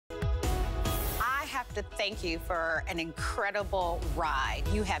have to thank you for an incredible ride.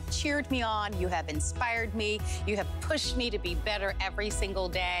 You have cheered me on, you have inspired me, you have pushed me to be better every single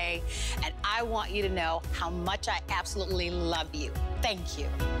day, and I want you to know how much I absolutely love you. Thank you.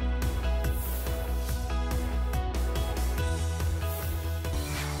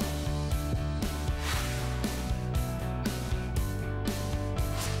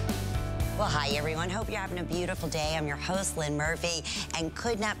 Well, hi everyone. Hope you're having a beautiful day. I'm your host, Lynn Murphy, and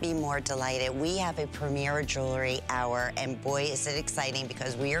could not be more delighted. We have a premiere jewelry hour, and boy, is it exciting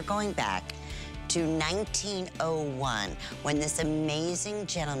because we are going back to 1901 when this amazing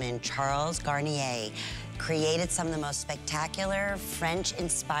gentleman, Charles Garnier, created some of the most spectacular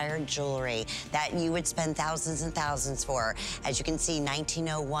French-inspired jewelry that you would spend thousands and thousands for. As you can see,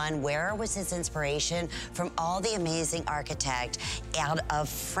 1901, where was his inspiration? From all the amazing architect out of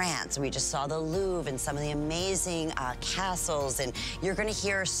France. We just saw the Louvre and some of the amazing castles, and you're gonna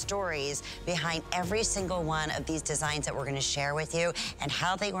hear stories behind every single one of these designs that we're gonna share with you and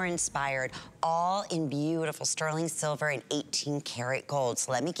how they were inspired, all in beautiful sterling silver and 18 karat gold.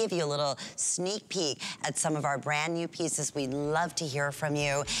 So let me give you a little sneak peek at some of our brand new pieces. We'd love to hear from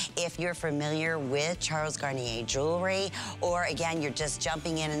you. If you're familiar with Charles Garnier jewelry, or again, you're just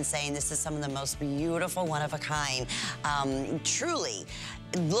jumping in and saying this is some of the most beautiful, one of a kind, truly,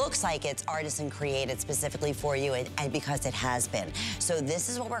 it looks like it's artisan created specifically for you, and because it has been. So this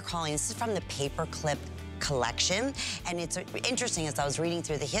is what we're calling, this is from the paperclip collection, and it's interesting. As I was reading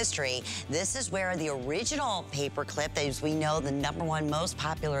through the history, this is where the original paperclip, as we know, the #1 most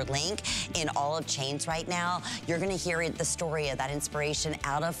popular link in all of chains right now. You're going to hear the story of that inspiration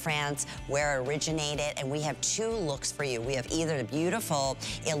out of France, where it originated, and we have two looks for you. We have either the beautiful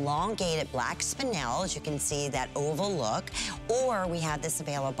elongated black spinel, as you can see, that oval look, or we have this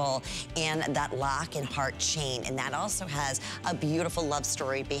available in that lock and heart chain, and that also has a beautiful love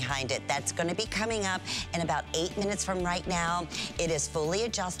story behind it. That's going to be coming up in about 8 minutes from right now. It is fully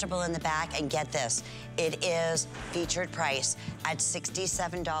adjustable in the back, and get this, it is featured price at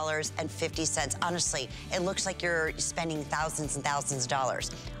 $67.50. Honestly, it looks like you're spending thousands and thousands of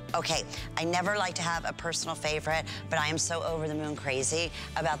dollars. Okay, I never like to have a personal favorite, but I am so over the moon crazy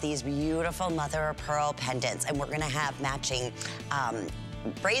about these beautiful mother of pearl pendants, and we're gonna have matching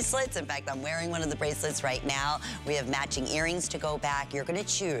bracelets. In fact, I'm wearing one of the bracelets right now. We have matching earrings to go back. You're gonna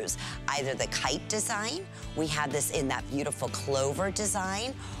choose either the kite design, we have this in that beautiful clover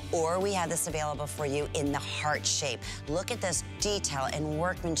design, or we have this available for you in the heart shape. Look at this detail and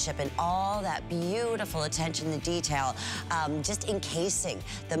workmanship and all that beautiful attention to detail, just encasing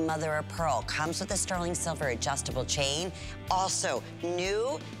the mother of pearl. Comes with a sterling silver adjustable chain. Also,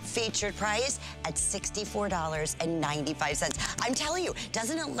 new featured price at $64.95. I'm telling you,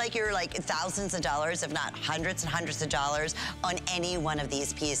 doesn't it look like you're like thousands of dollars, if not hundreds and hundreds of dollars on any one of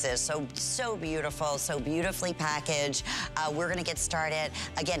these pieces? So beautiful, so beautifully packaged. We're gonna get started.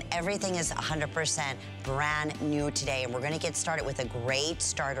 Again, everything is 100% brand new today, and we're gonna get started with a great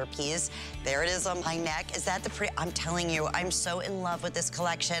starter piece. There it is on my neck. Is that the I'm telling you, I'm so in love with this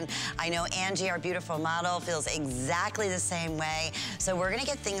collection. I know Angie, our beautiful model, feels exactly the same way. So we're gonna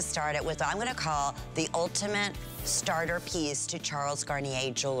get things started with what I'm gonna call the ultimate starter piece to Charles Garnier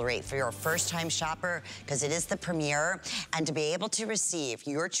jewelry for your first time shopper, because it is the premiere, and to be able to receive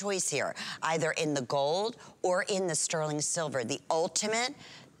your choice here, either in the gold or in the sterling silver, the ultimate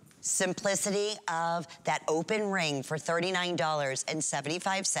simplicity of that open ring for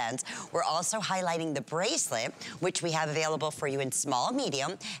 $39.75. We're also highlighting the bracelet, which we have available for you in small,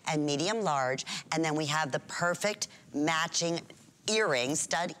 medium, and medium large, and then we have the perfect matching earring,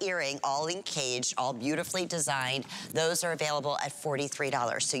 stud earring, all encaged, all beautifully designed. Those are available at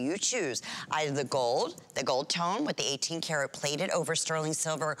 $43. So you choose either the gold tone with the 18 karat plated over sterling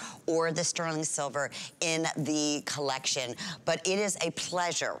silver, or the sterling silver in the collection. But it is a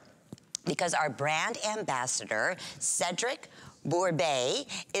pleasure, because our brand ambassador, Cedric Bourbet,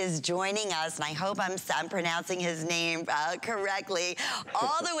 is joining us, and I hope I'm pronouncing his name correctly,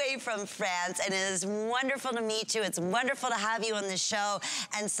 all the way from France, and it is wonderful to meet you. It's wonderful to have you on the show,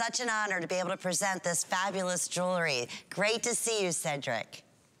 and such an honor to be able to present this fabulous jewelry. Great to see you, Cedric.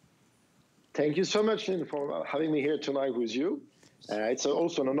 Thank you so much, Lynn, for having me here tonight with you. It's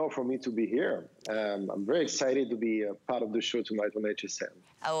also an honor for me to be here. I'm very excited to be a part of the show tonight on HSN.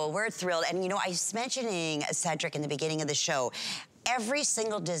 Oh, well, we're thrilled. And you know, I was mentioning Cedric in the beginning of the show. Every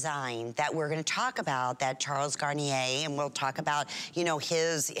single design that we're going to talk about, that Charles Garnier, and we'll talk about, you know,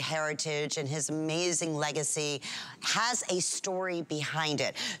 his heritage and his amazing legacy, has a story behind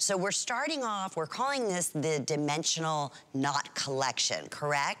it. So we're starting off, we're calling this the dimensional knot collection,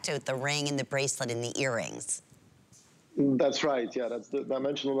 correct? With the ring and the bracelet and the earrings. That's right, yeah, that's the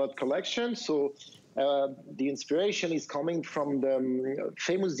dimensional knot collection. So the inspiration is coming from the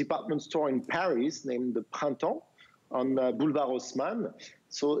famous department store in Paris named the Printemps on Boulevard Haussmann.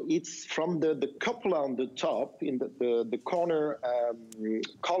 So it's from the cupola on the top in the corner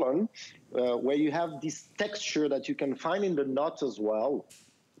column where you have this texture that you can find in the knot as well.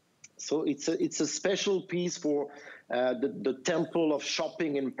 So it's a special piece for the temple of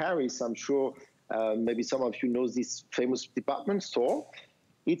shopping in Paris. I'm sure maybe some of you know this famous department store.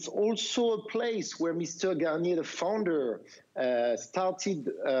 It's also a place where Mr. Garnier, the founder, started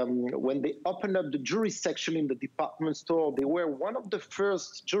when they opened up the jewelry section in the department store. They were one of the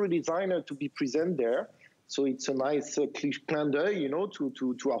first jewelry designers to be present there. So it's a nice clin d'oeil, you know,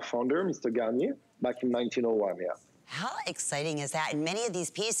 to our founder, Mr. Garnier, back in 1901, yeah. How exciting is that? And many of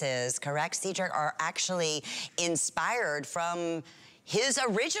these pieces, correct, Cedric, are actually inspired from his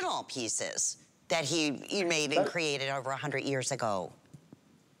original pieces that he made and created over 100 years ago.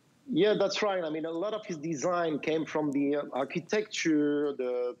 Yeah, that's right. I mean, a lot of his design came from the architecture,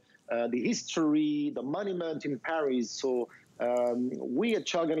 the history, the monument in Paris. So we at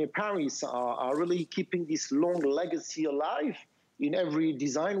Charles Garnier Paris are really keeping this long legacy alive in every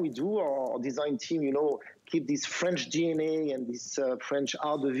design we do. Our design team, you know, keep this French DNA and this French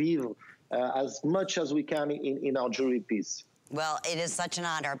art de vivre as much as we can in our jewelry piece. Well, it is such an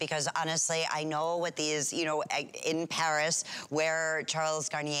honor because honestly, I know what these, you know, in Paris, where Charles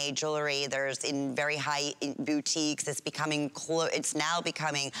Garnier jewelry, there's in very high boutiques, it's now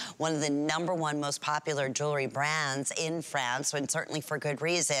becoming one of the #1 most popular jewelry brands in France, and certainly for good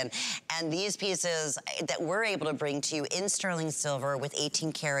reason. And these pieces that we're able to bring to you in sterling silver with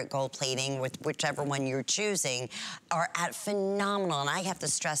 18 karat gold plating, with whichever one you're choosing, are at phenomenal. And I have to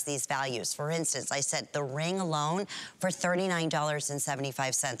stress these values. For instance, I said the ring alone for $39.75.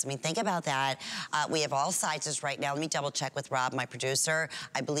 I mean, think about that. We have all sizes right now. Let me double check with Rob, my producer.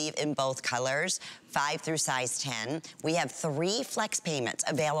 I believe in both colors, 5 through size 10. We have 3 flex payments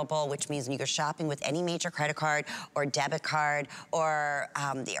available, which means when you go shopping with any major credit card or debit card or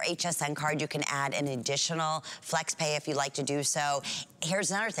your HSN card, you can add an additional flex pay if you like to do so.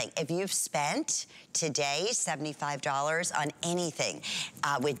 Here's another thing. If you've spent today $75 on anything,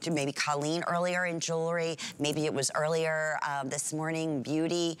 with maybe Colleen earlier in jewelry, maybe it was earlier this morning,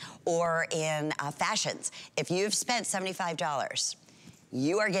 beauty, or in fashions. If you've spent $75,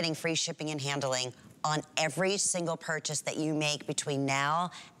 you are getting free shipping and handling on every single purchase that you make between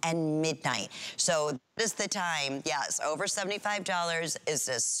now and midnight. So this is the time, yes, over $75 is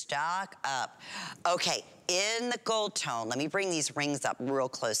to stock up. Okay, in the gold tone, let me bring these rings up real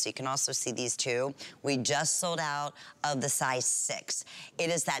close so you can also see these two. We just sold out of the size 6. It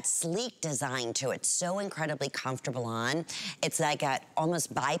is that sleek design to it, so incredibly comfortable on. It's like a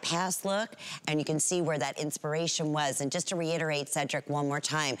almost bypass look, and you can see where that inspiration was. And just to reiterate, Cedric, one more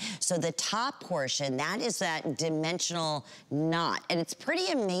time. So the top portion, that is that dimensional knot, and it's pretty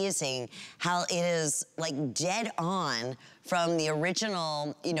amazing how it is like dead on from the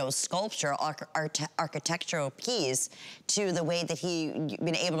original, you know, sculpture, architectural piece to the way that he's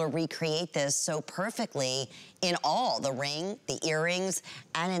been able to recreate this so perfectly in all the ring, the earrings,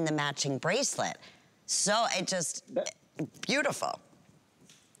 and in the matching bracelet. So it just, beautiful.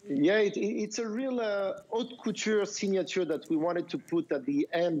 Yeah, it's a real haute couture signature that we wanted to put at the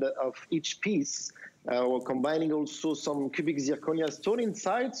end of each piece. We're combining also some cubic zirconia stone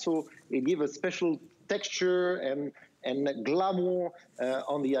inside, so it gives a special texture and glamour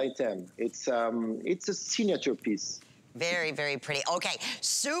on the item. It's a signature piece. Very, very pretty. Okay,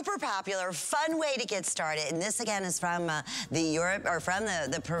 super popular, fun way to get started. And this again is from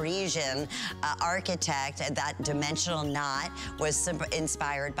the Parisian architect. That dimensional knot was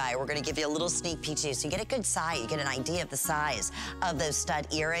inspired by. We're going to give you a little sneak peek too, so you get a good size. You get an idea of the size of those stud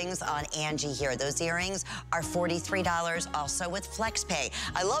earrings on Angie here. Those earrings are $43, also with flex pay.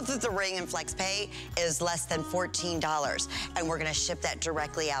 I love that the ring in flex pay is less than $14, and we're going to ship that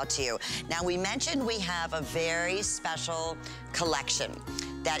directly out to you. Now, we mentioned we have a very special collection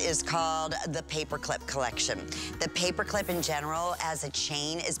that is called the Paperclip collection. The Paperclip in general as a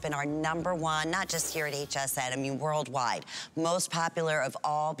chain has been our #1, not just here at HSN, I mean worldwide, most popular of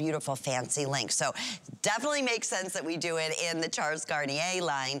all beautiful fancy links. So definitely makes sense that we do it in the Charles Garnier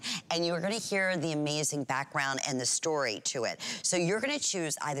line, and you're gonna hear the amazing background and the story to it. So you're gonna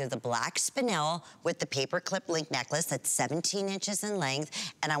choose either the black spinel with the Paperclip link necklace that's 17 inches in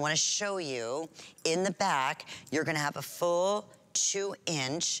length, and I wanna show you in the back, you're gonna have a full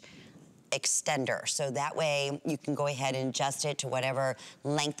 2-inch extender. So that way you can go ahead and adjust it to whatever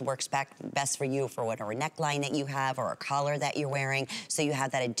length works best for you, for whatever neckline that you have or a collar that you're wearing. So you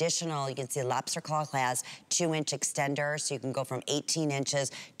have that additional, you can see the lobster claw has 2-inch extender, so you can go from 18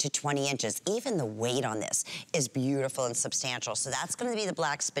 inches to 20 inches. Even the weight on this is beautiful and substantial. So that's gonna be the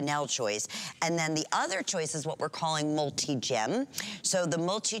black spinel choice. And then the other choice is what we're calling multi-gem. So the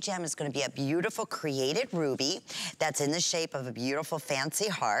multi-gem is gonna be a beautiful created ruby that's in the shape of a beautiful fancy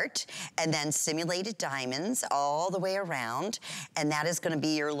heart, and then simulated diamonds all the way around, and that is gonna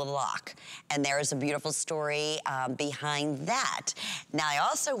be your little lock. And there is a beautiful story behind that. Now, I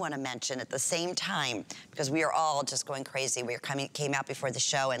also wanna mention at the same time, because we are all just going crazy, came out before the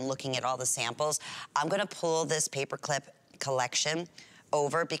show and looking at all the samples, I'm gonna pull this paperclip collection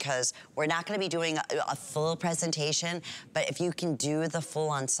over because we're not gonna be doing a full presentation, but if you can do the full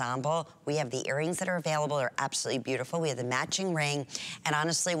ensemble, we have the earrings that are available. They're absolutely beautiful. We have the matching ring, and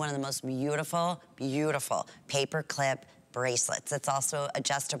honestly, one of the most beautiful, beautiful paperclip bracelets. It's also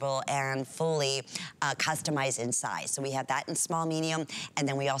adjustable and fully customized in size. So we have that in small, medium, and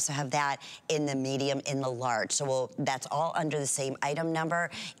then we also have that in the medium, in the large. So that's all under the same item number.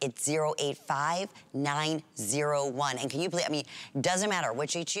 It's 085901. And can you believe, I mean, doesn't matter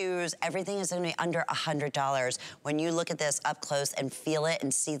which you choose, everything is gonna be under $100. When you look at this up close and feel it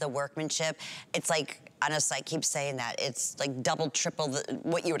and see the workmanship, it's like, honestly, I keep saying that. It's like double, triple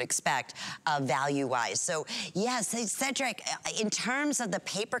what you would expect value-wise. So yes, Cedric, in terms of the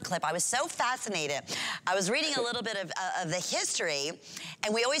paperclip, I was so fascinated. I was reading a little bit of the history,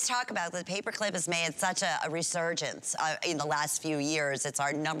 and we always talk about the paperclip has made such a resurgence in the last few years. It's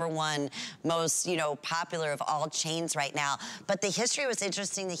our #1 most, popular of all chains right now. But the history was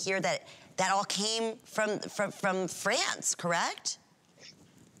interesting to hear that all came from France, correct?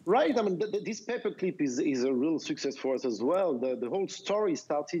 Right. I mean, this paperclip is a real success for us as well. The whole story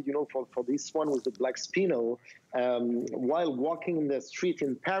started, for this one with the black spinel. While walking in the street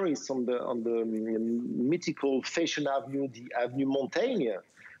in Paris on the mythical fashion avenue, the Avenue Montaigne,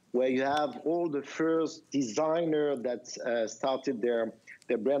 where you have all the first designer that started their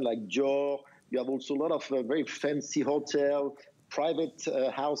brand, like Dior. You have also a lot of very fancy hotel, private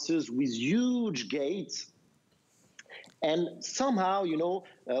houses with huge gates. And somehow,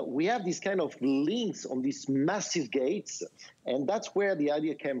 we have these kind of links on these massive gates, and that's where the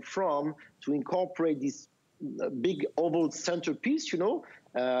idea came from, to incorporate this big oval centerpiece,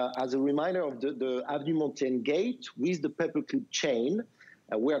 as a reminder of the Avenue Montaigne gate with the paperclip chain.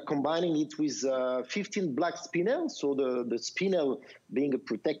 We are combining it with 15 black spinels, so the spinel being a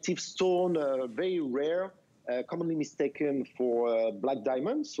protective stone, very rare. Commonly mistaken for black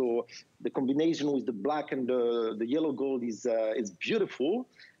diamond. So the combination with the black and the yellow gold is beautiful.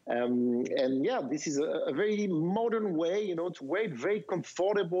 And yeah, this is a very modern way, to wear it, very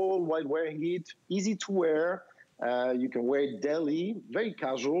comfortable while wearing it, easy to wear. You can wear it daily, very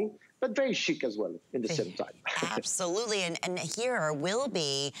casual, but very chic as well in the same time. Absolutely, and here will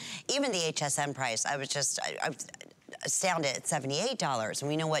be, even the HSN price, I was astounded at $78. And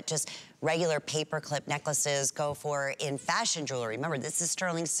we know what just regular paperclip necklaces go for in fashion jewelry. Remember, this is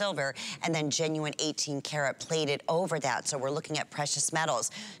sterling silver and then genuine 18 karat plated over that. So we're looking at precious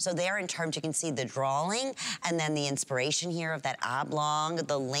metals. So there in terms, you can see the drawing and then the inspiration here of that oblong,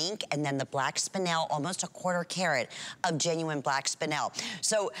 the link, and then the black spinel, almost a 1/4 carat of genuine black spinel.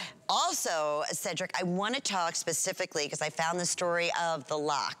 So also, Cedric, I want to talk specifically, because I found the story of the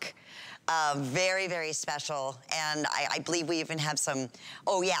lock. Very, very special, and I believe we even have some,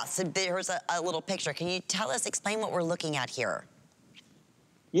 oh yeah, so there's a little picture. Can you explain what we're looking at here?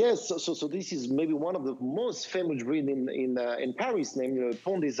 Yes, so this is maybe one of the most famous bridges in Paris, named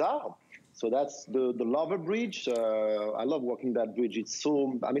Pont des Arts. So that's the Lover Bridge. I love walking that bridge. It's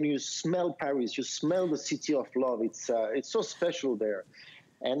so, you smell Paris, you smell the city of love. It's so special there.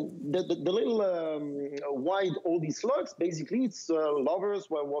 And the little wide, all these locks, basically, it's lovers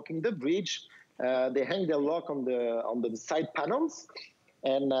who are walking the bridge. They hang their lock on the side panels,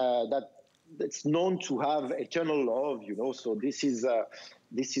 and that's known to have eternal love. So this is why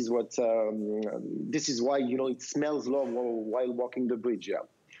it smells love while walking the bridge. Yeah.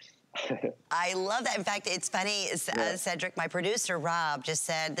 I love that. In fact, it's funny, Cedric, my producer, Rob, just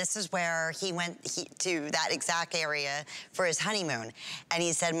said this is where he went to that exact area for his honeymoon. And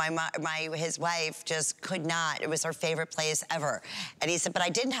he said his wife just could not. It was her favorite place ever. And he said, but I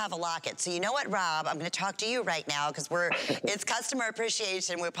didn't have a locket. So you know what, Rob? I'm going to talk to you right now because it's customer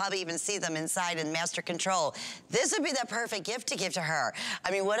appreciation. We'll probably even see them inside in master control. This would be the perfect gift to give to her.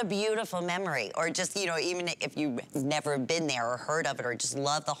 What a beautiful memory. Or just, even if you've never been there or heard of it or just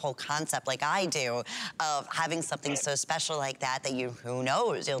love the whole concept like I do of having something so special like that who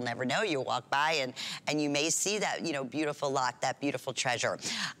knows, you'll never know. You walk by and you may see that, you know, beautiful lock, that beautiful treasure.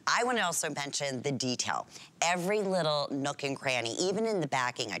 I want to also mention the detail. Every little nook and cranny, even in the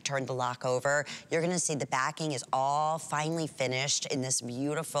backing, I turned the lock over, you're gonna see the backing is all finely finished in this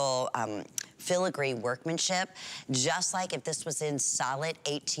beautiful filigree workmanship, just like if this was in solid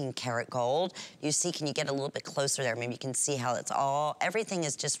 18 karat gold. You see, can you get a little bit closer there? Maybe you can see how it's all, everything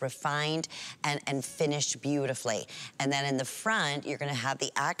is just refined and finished beautifully. And then in the front, you're gonna have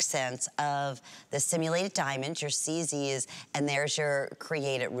the accents of the simulated diamonds, your CZs, and there's your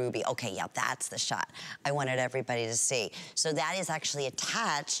created ruby. Okay, yeah, that's the shot I wanted everybody to see. So that is actually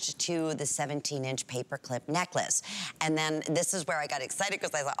attached to the 17-inch paperclip necklace. And then this is where I got excited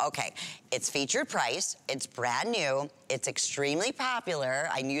because I thought, okay, it's featured price, it's brand new, it's extremely popular.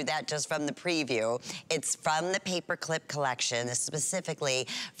 I knew that just from the preview. It's from the paperclip collection, specifically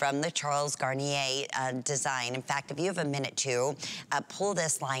from the Charles Garnier design. In fact, if you have a minute to pull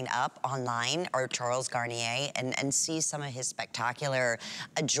this line up online, or Charles Garnier, and see some of his spectacular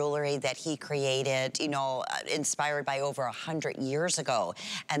jewelry that he created, you know, inspired by over 100 years ago.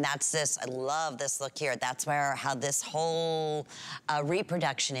 And that's this, I love this look here. That's where, how this whole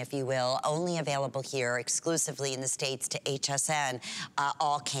reproduction, if you will, only available here exclusively in the States to HSN,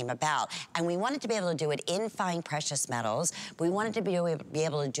 all came about. And we wanted to be able to do it in fine precious metals. We wanted to be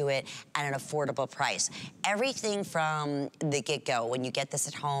able to do it at an affordable price. Everything from the get-go, when you get this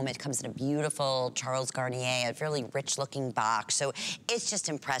at home, it comes in a beautiful Charles Garnier, a really rich looking box. So it's just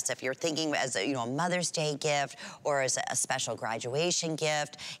impressive. You're thinking as a, you know, a Mother's Day gift or as a special graduation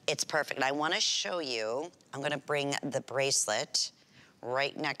gift, it's perfect. And I want to show you, I'm gonna bring the bracelet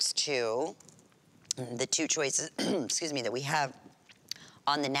right next to the two choices, excuse me, that we have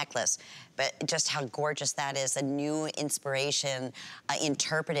on the necklace. But just how gorgeous that is, a new inspiration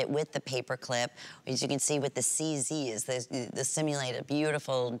interpreted with the paperclip. As you can see with the CZs, the simulated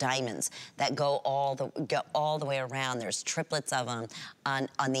beautiful diamonds that go all the way around. There's triplets of them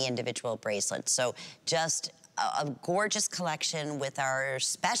on the individual bracelets. So just a gorgeous collection with our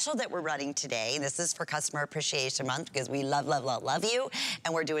special that we're running today. This is for Customer Appreciation Month because we love, love, love, love you.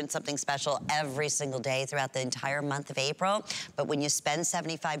 And we're doing something special every single day throughout the entire month of April. But when you spend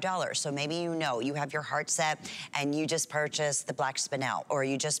 $75, so maybe you know, you have your heart set and you just purchased the black spinel, or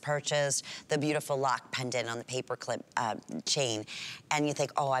you just purchased the beautiful lock pendant on the paperclip chain. And you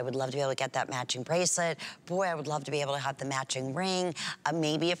think, oh, I would love to be able to get that matching bracelet. Boy, I would love to be able to have the matching ring.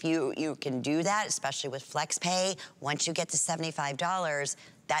 Maybe if you can do that, especially with FlexPay, once you get to $75,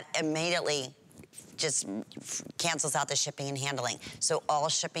 that immediately just cancels out the shipping and handling. So all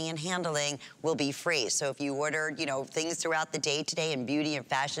shipping and handling will be free. So if you ordered, you know, things throughout the day today in beauty and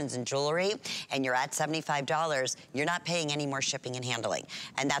fashions and jewelry, and you're at $75, you're not paying any more shipping and handling.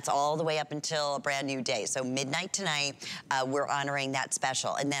 And that's all the way up until a brand new day. So midnight tonight, we're honoring that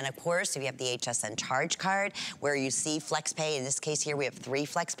special. And then of course, if you have the HSN charge card, where you see FlexPay, in this case here, we have 3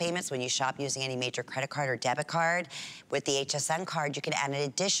 flex payments when you shop using any major credit card or debit card. With the HSN card, you can add an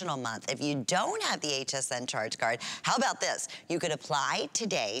additional month. If you don't have the HSN charge card, how about this? You could apply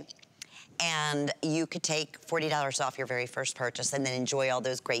today and you could take $40 off your very first purchase and then enjoy all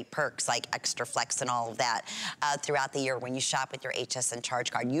those great perks like extra flex and all of that throughout the year when you shop with your HSN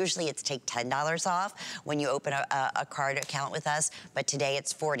charge card. Usually it's take $10 off when you open a card account with us, but today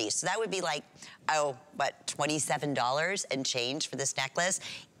it's $40. So that would be like, oh, what, $27 and change for this necklace.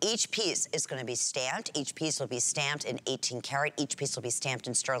 Each piece is going to be stamped. Each piece will be stamped in 18 karat. Each piece will be stamped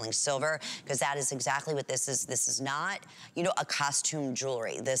in sterling silver, because that is exactly what this is. This is not, you know, a costume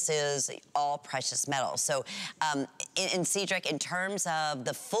jewelry. This is all precious metal. So in Cedric, in terms of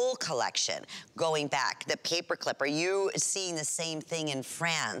the full collection, going back, the paperclip, are you seeing the same thing in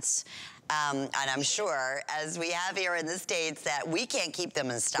France? And I'm sure, as we have here in the States, that we can't keep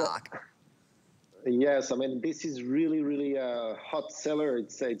them in stock. Yes, I mean, this is really, really a hot seller.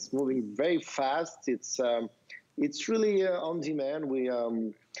 It's moving very fast. It's really on demand.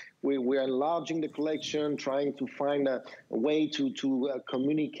 We're enlarging the collection, trying to find a way to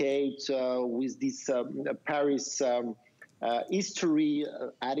communicate with this Paris history,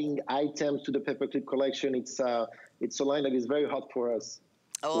 adding items to the paperclip collection. It's a line that is very hot for us.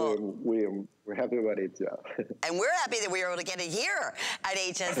 Oh. We're happy about it. Yeah. And we're happy that we were able to get it here at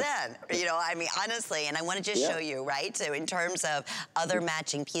HSN. You know, I mean, honestly, and I want to just show you, right? So in terms of other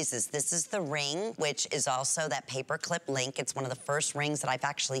matching pieces, this is the ring, which is also that paperclip link. It's one of the first rings that I've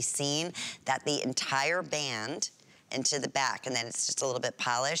actually seen that the entire band into the back, and then it's just a little bit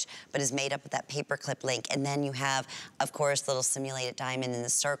polished, but is made up of that paperclip link. And then you have, of course, little simulated diamond in the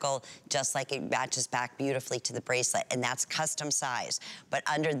circle, just like it matches back beautifully to the bracelet, and that's custom size. But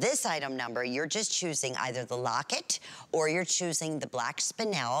under this item number, you're just choosing either the locket or you're choosing the black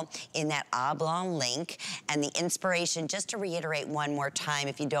spinel in that oblong link. And the inspiration, just to reiterate one more time,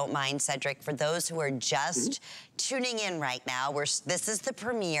 if you don't mind, Cedric, for those who are just tuning in right now, this is the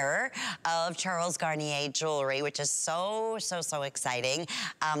premiere of Charles Garnier jewelry, which is so exciting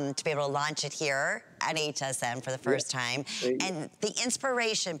to be able to launch it here at HSN for the first time. And the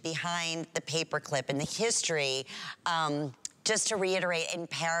inspiration behind the paperclip and the history, just to reiterate, in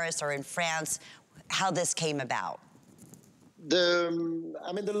Paris or in France, how this came about.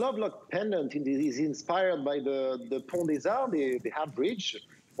 I mean, the Love Lock pendant is inspired by the Pont des Arts, the Hat Bridge,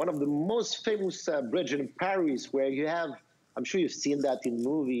 one of the most famous bridge in Paris, where you have, I'm sure you've seen that in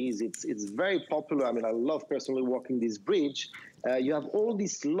movies. It's very popular. I mean, I love personally walking this bridge. You have all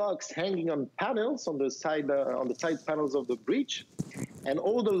these locks hanging on panels on the side panels of the bridge, and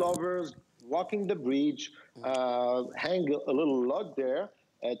all the lovers walking the bridge hang a little lock there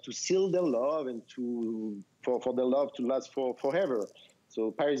to seal their love and for their love to last forever. So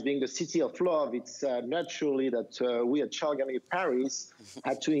Paris being the city of love, it's naturally that we at Charles Garnier Paris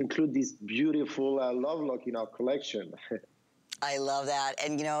had to include this beautiful love lock in our collection. I love that.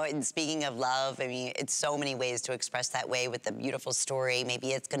 And, you know, and speaking of love, I mean, it's so many ways to express that way with the beautiful story.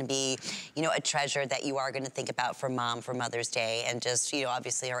 Maybe it's going to be, you know, a treasure that you are going to think about for Mom for Mother's Day, and just, you know,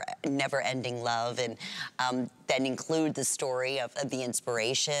 obviously our never-ending love, and then include the story of the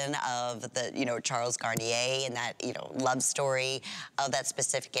inspiration of the, you know, Charles Garnier and that, you know, love story of that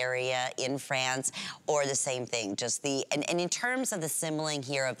specific area in France, or the same thing, just the, and in terms of the symboling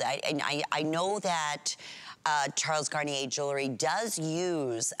here of that, I know that Charles Garnier jewelry does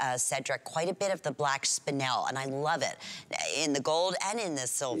use, Cedric, quite a bit of the black spinel, and I love it, in the gold and in the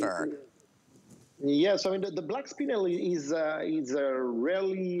silver. Yes, I mean, the black spinel is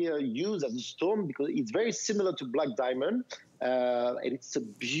rarely used as a stone because it's very similar to black diamond. And it's a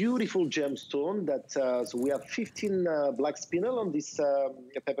beautiful gemstone that, so we have 15 black spinel on this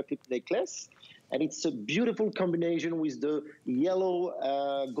paperclip necklace. And it's a beautiful combination with the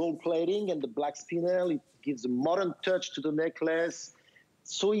yellow gold plating and the black spinel. It gives a modern touch to the necklace.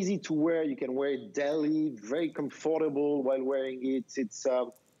 So easy to wear. You can wear it daily, very comfortable while wearing it.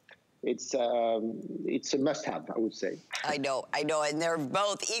 It's a must-have, I would say. I know, and they're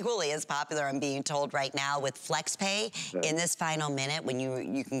both equally as popular, I'm being told right now, with FlexPay in this final minute, when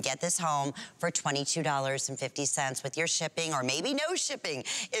you can get this home for $22.50 with your shipping, or maybe no shipping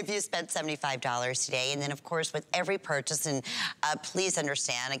if you spent $75 today. And then, of course, with every purchase, and please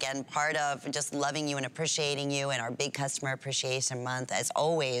understand, again, part of just loving you and appreciating you and our big customer appreciation month, as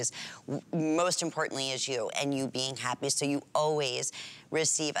always, most importantly is you, and you being happy. So you always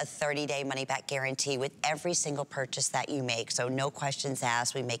receive a 30-day money-back guarantee with every single purchase that you make. So no questions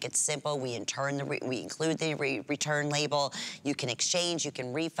asked. We make it simple. We include the return label. You can exchange, you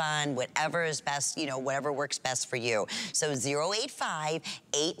can refund, whatever is best, you know, whatever works best for you. So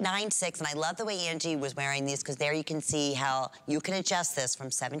 085-896, and I love the way Angie was wearing these, because there you can see how you can adjust this from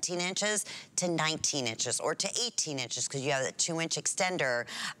 17 inches to 19 inches or to 18 inches, because you have a 2-inch extender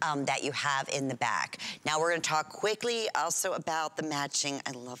that you have in the back. Now we're going to talk quickly also about the matching.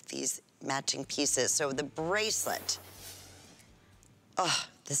 I love these matching pieces. So the bracelet, oh,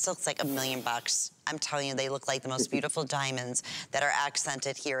 this looks like $1 million. I'm telling you, they look like the most beautiful diamonds that are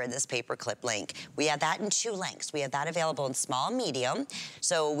accented here in this paperclip link. We have that in 2 lengths. We have that available in small, medium.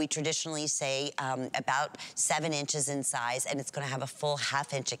 So we traditionally say about 7 inches in size, and it's going to have a full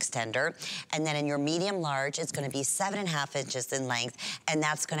 1/2 inch extender. And then in your medium large, it's going to be 7.5 inches in length, and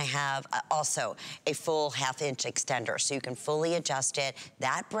that's going to have also a full 1/2 inch extender, so you can fully adjust it.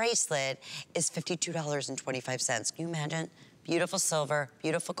 That bracelet is $52.25. Can you imagine? Beautiful silver,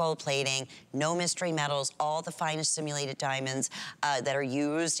 beautiful gold plating, no mystery metals, all the finest simulated diamonds that are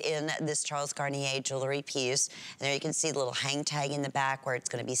used in this Charles Garnier jewelry piece. And there you can see the little hang tag in the back where it's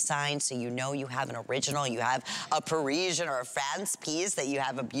going to be signed, so you know you have an original, you have a Parisian or a France piece, that you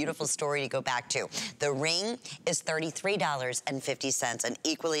have a beautiful story to go back to. The ring is $33.50, and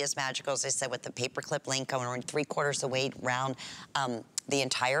equally as magical, as I said, with the paperclip link going 3/4 the way around the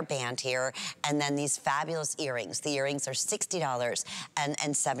entire band here. And then these fabulous earrings. The earrings are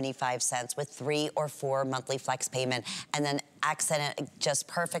 $60.75 with 3 or 4 monthly flex payment, and then accent it just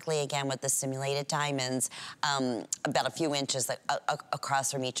perfectly again with the simulated diamonds, about a few inches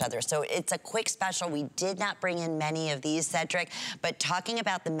across from each other. So it's a quick special. We did not bring in many of these, Cedric, but talking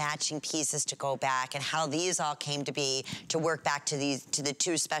about the matching pieces to go back and how these all came to be, to work back to the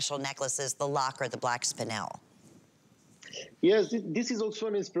 2 special necklaces, the lock or the black spinel. Yes, this is also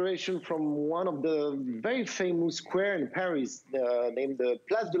an inspiration from one of the very famous square in Paris, named the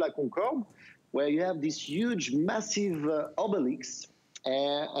Place de la Concorde, where you have this huge, massive obelisk.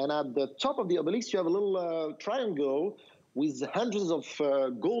 And at the top of the obelisk, you have a little triangle with hundreds of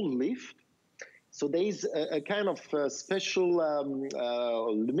gold leaf. So there is a kind of special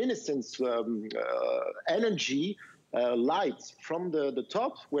luminescence energy light from the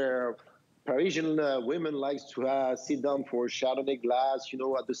top, where Parisian women like to sit down for a Chardonnay glass. You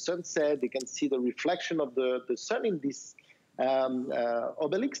know, at the sunset, they can see the reflection of the sun in this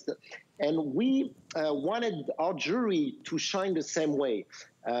obelisk. And we wanted our jewelry to shine the same way.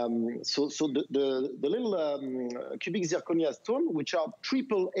 So the little cubic zirconia stone, which are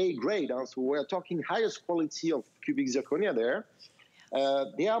AAA grade, so we're talking highest quality of cubic zirconia there.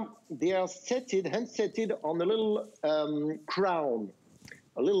 They are hand setted on a little crown,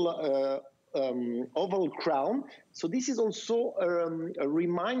 a little oval crown. So this is also a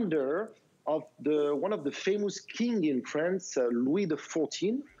reminder of one of the famous king in France, Louis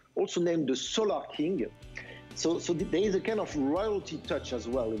XIV, also named the Solar King. So there is a kind of royalty touch as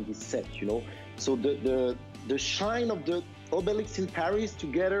well in this set, you know. So the shine of the obelisk in Paris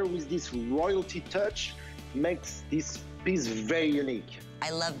together with this royalty touch makes this piece very unique. I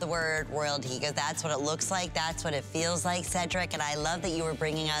love the word royalty because that's what it looks like. That's what it feels like, Cedric. And I love that you were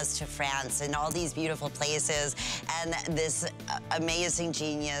bringing us to France and all these beautiful places and this amazing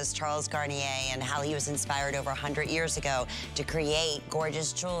genius, Charles Garnier, and how he was inspired over 100 years ago to create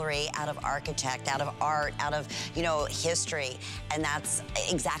gorgeous jewelry out of architect, out of art, out of, you know, history. And that's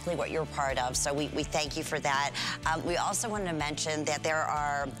exactly what you're part of. So we thank you for that. We also wanted to mention that there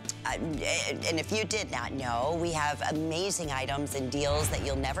are, and if you did not know, we have amazing items and deals that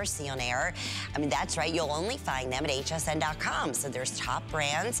you'll never see on air. I mean, that's right, you'll only find them at hsn.com. So there's top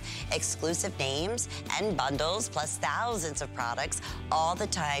brands, exclusive names, and bundles, plus thousands of products. All the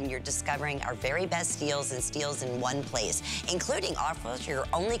time, you're discovering our very best deals and steals in one place, including offers you're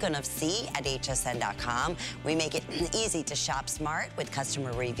only gonna see at hsn.com. We make it easy to shop smart with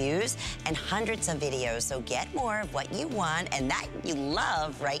customer reviews and hundreds of videos. So get more of what you want and that you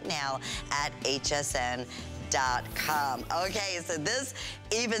love right now at hsn.com. Okay, so this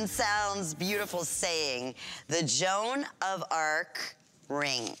even sounds beautiful saying, the Joan of Arc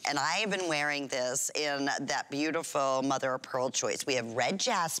ring. And I have been wearing this in that beautiful mother of pearl choice. We have red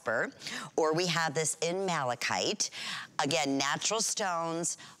jasper, or we have this in malachite. Again, natural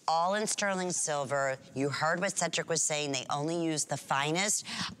stones, all in sterling silver. You heard what Cedric was saying. They only use the finest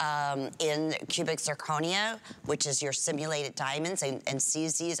in cubic zirconia, which is your simulated diamonds, and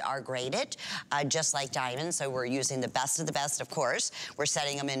CZs are graded, just like diamonds. So we're using the best of the best, of course. We're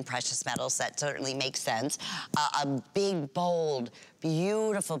setting them in precious metals. That certainly makes sense. A big, bold,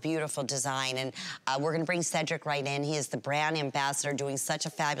 beautiful, beautiful design. And we're gonna bring Cedric right in. He is the brand ambassador, doing such a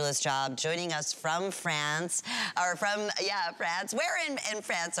fabulous job, joining us from France, or from, yeah, France. Where in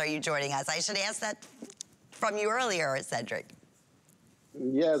France are you joining us? I should ask that from you earlier, Cedric.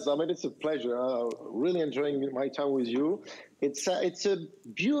 Yes, I mean, it's a pleasure. Really enjoying my time with you. It's a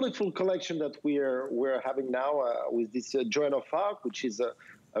beautiful collection that we're having now with this Joan of Arc, which is a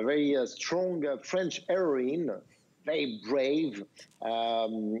very strong French heroine, very brave.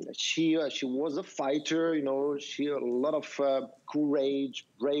 She was a fighter, you know. She a lot of courage,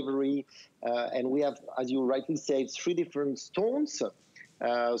 bravery, and we have, as you rightly say, 3 different stones.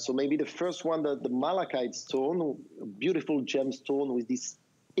 So maybe the first one, the malachite stone, beautiful gemstone with this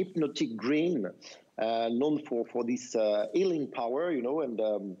hypnotic green, known for this healing power, you know, and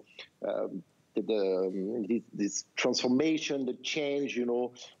this transformation, the change, you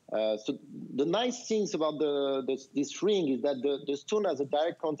know. So the nice things about this ring is that the stone has a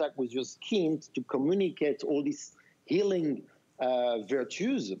direct contact with your skin to communicate all these healing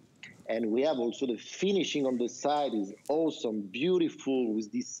virtues. And we have also the finishing on the side is awesome, beautiful, with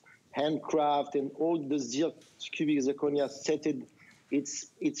this handcraft and all the cubic zirconia setted.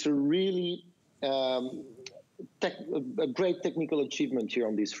 It's a really a great technical achievement here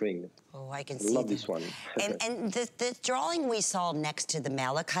on this ring. Oh, I can see love this one. and the drawing we saw next to the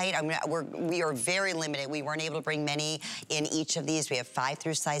malachite, I mean, we are very limited. We weren't able to bring many in each of these. We have 5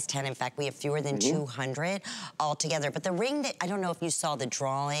 through size 10. In fact, we have fewer than 200 altogether. But the ring that, I don't know if you saw the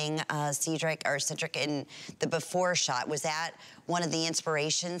drawing, Cedric, in the before shot. Was that one of the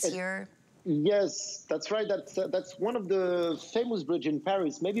inspirations here? Yes, that's right. That's one of the famous bridge in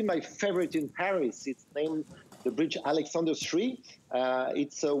Paris. Maybe my favorite in Paris. It's named the bridge Alexander III.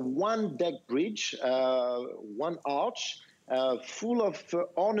 It's a one-deck bridge, one arch, full of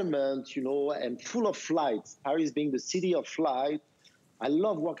ornament, you know, and full of lights. Paris being the city of light, I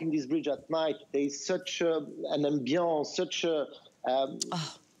love walking this bridge at night. There's such an ambiance, such a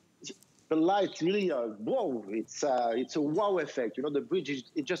the lights really whoa! It's a wow effect. You know, the bridge is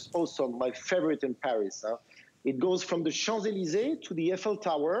just awesome. My favorite in Paris. It goes from the Champs-Élysées to the Eiffel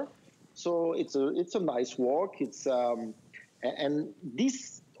Tower, so it's a nice walk. It's and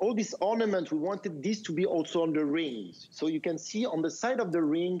all this ornament, we wanted this to be also on the rings. So you can see on the side of the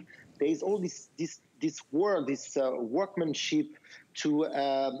ring, there is all this workmanship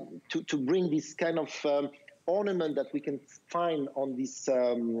to bring this kind of ornament that we can find on this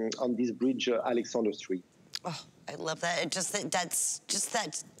bridge, Alexander Street. Oh, I love that. That's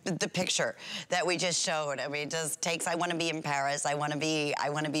the picture that we just showed. I mean, it just takes, I want to be in Paris. I want to be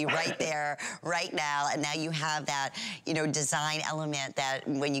right there, right now. And now you have that, you know, design element that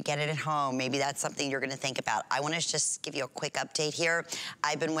when you get it at home, maybe that's something you're going to think about. I want to just give you a quick update here.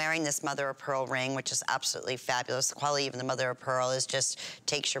 I've been wearing this mother of pearl ring, which is absolutely fabulous. The quality of the mother of pearl is just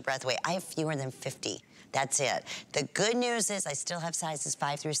takes your breath away. I have fewer than 50. That's it. The good news is I still have sizes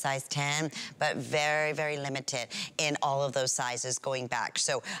 5 through size 10, but very, very limited in all of those sizes going back.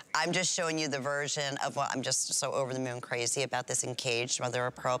 So I'm just showing you the version of what I'm just so over the moon crazy about this encaged mother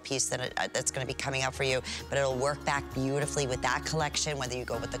of pearl piece that's going to be coming out for you. But it'll work back beautifully with that collection, whether you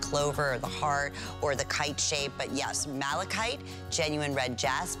go with the clover or the heart or the kite shape. But yes, malachite, genuine red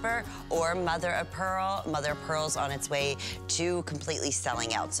jasper, or mother of pearl. Mother of pearl's on its way to completely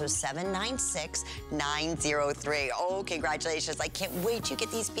selling out. So 796-903. Oh, congratulations. I can't wait to get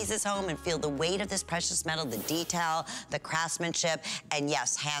these pieces home and feel the weight of this precious metal, the detail, the craftsmanship, and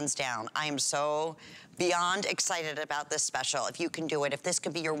yes, hands down, I am so beyond excited about this special. If you can do it, if this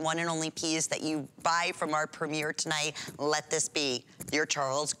could be your one and only piece that you buy from our premiere tonight, let this be your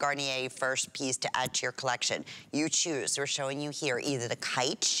Charles Garnier first piece to add to your collection. You choose. We're showing you here either the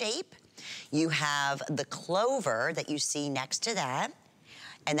kite shape, you have the clover that you see next to that,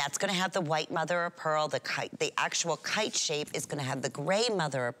 and that's going to have the white mother of pearl. The actual kite shape is going to have the gray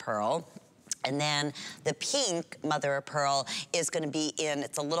mother of pearl. And then the pink mother of pearl is going to be in,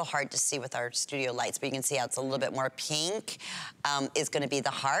 it's a little hard to see with our studio lights, but you can see how it's a little bit more pink, is going to be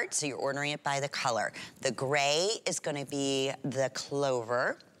the heart. So you're ordering it by the color. The gray is going to be the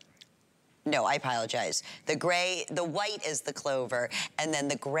clover. No, I apologize. The white is the clover, and then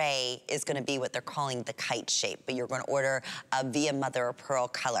the gray is going to be what they're calling the kite shape, but you're going to order via mother of pearl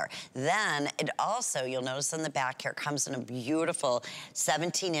color. Then it also, you'll notice on the back here, it comes in a beautiful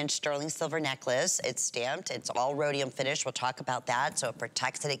 17-inch sterling silver necklace. It's stamped. It's all rhodium finish. We'll talk about that. So it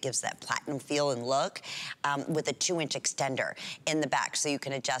protects it. It gives that platinum feel and look with a 2-inch extender in the back, so you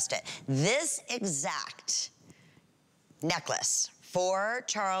can adjust it. This exact necklace for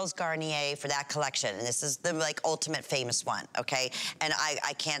Charles Garnier for that collection, and this is the like ultimate famous one, okay? And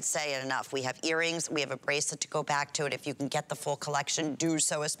I can't say it enough. We have earrings, we have a bracelet to go back to it. If you can get the full collection, do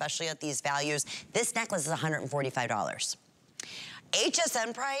so, especially at these values. This necklace is $145.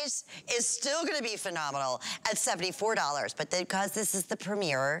 HSN price is still gonna be phenomenal at $74, but because this is the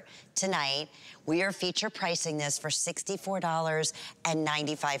premiere tonight, we are feature pricing this for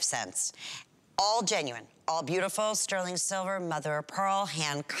 $64.95. All genuine. All beautiful, sterling silver, mother of pearl,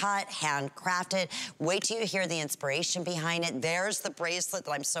 hand cut, hand crafted. Wait till you hear the inspiration behind it. There's the bracelet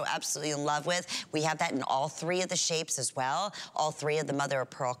that I'm so absolutely in love with. We have that in all 3 of the shapes as well, all 3 of the mother of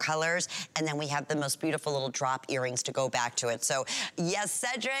pearl colors. And then we have the most beautiful little drop earrings to go back to it. So yes,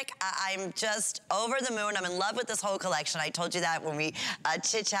 Cedric, I'm just over the moon. I'm in love with this whole collection. I told you that when we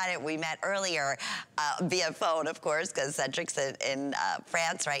chit-chatted, we met earlier via phone, of course, because Cedric's in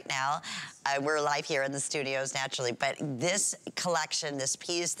France right now. We're live here in the studios naturally, but this collection, this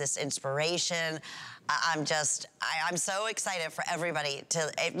piece, this inspiration, I'm so excited for everybody to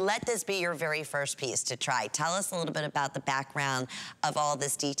let this be your very first piece to try. Tell us a little bit about the background of all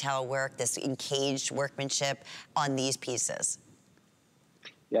this detail work, this encaged workmanship on these pieces.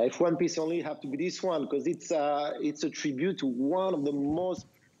 Yeah, if one piece only, have to be this one, because it's a tribute to one of the most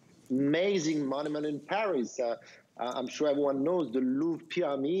amazing monuments in Paris. I'm sure everyone knows the Louvre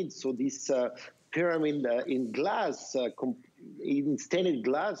pyramid. So this pyramid in glass, in stained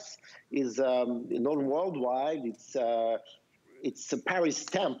glass, is known worldwide. It's a Paris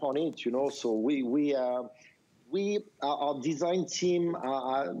stamp on it, you know. So our design team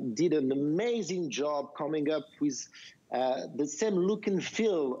did an amazing job coming up with the same look and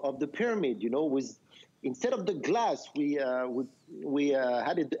feel of the pyramid, you know. With instead of the glass, we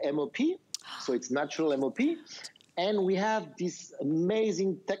added the MOP, so it's natural MOP. And we have this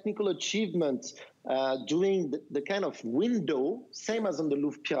amazing technical achievement doing the kind of window, same as on the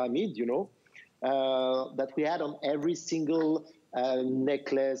Louvre pyramid, you know, that we had on every single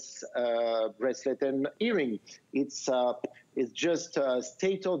necklace, bracelet, and earring. It's just a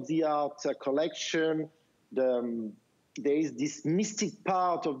state-of-the-art collection. There is this mystic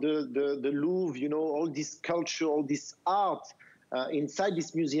part of the Louvre, you know, all this culture, all this art inside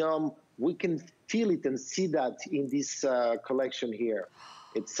this museum. We can feel it and see that in this collection here.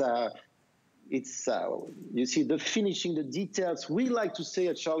 It's you see the finishing, the details. We like to say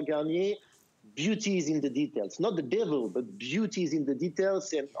at Charles Garnier, beauty is in the details. Not the devil, but beauty is in the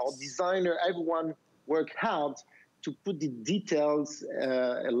details. And our designer, everyone worked hard to put the details,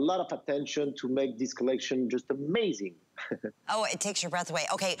 a lot of attention to make this collection just amazing. Oh, it takes your breath away.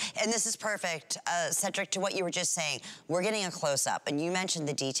 Okay, and this is perfect, Cedric, to what you were just saying. We're getting a close-up, and you mentioned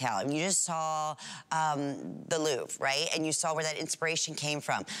the detail, and you just saw the Louvre, right? And you saw where that inspiration came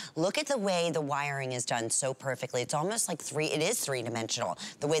from. Look at the way the wiring is done so perfectly. It's almost like it is three-dimensional,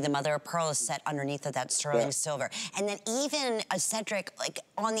 the way the mother of pearl is set underneath of that sterling silver. And then even, Cedric, like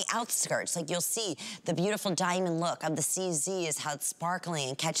on the outskirts, like you'll see the beautiful diamond look of the CZ is how it's sparkling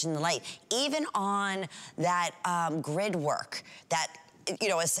and catching the light. Even on that grid work that, you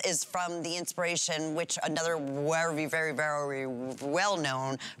know, is from the inspiration, which another very, very, very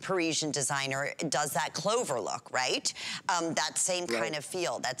well-known Parisian designer does that clover look, right? That same kind of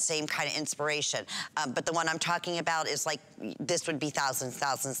feel, that same kind of inspiration. But the one I'm talking about is like, this would be thousands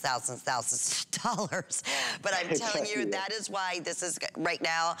of dollars. But I'm telling you, that is why this is, right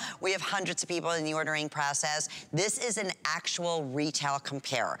now, we have hundreds of people in the ordering process. This is an actual retail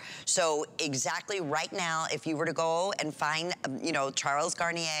compare. So exactly right now, if you were to go and find, you know, Charles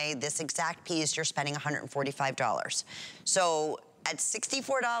Garnier, this exact piece, you're spending $145. So at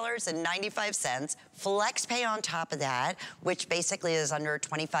 $64.95, flex pay on top of that, which basically is under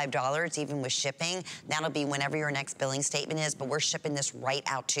 $25 even with shipping. That'll be whenever your next billing statement is, but we're shipping this right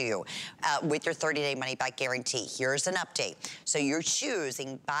out to you with your 30-day money-back guarantee. Here's an update. So you're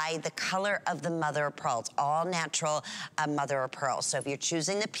choosing by the color of the mother of pearl. It's all natural mother of pearl. So if you're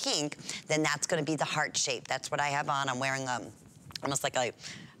choosing the pink, then that's gonna be the heart shape. That's what I have on. I'm wearing almost like a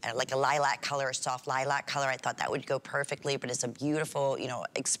lilac color, a soft lilac color. I thought that would go perfectly, but it's a beautiful, you know,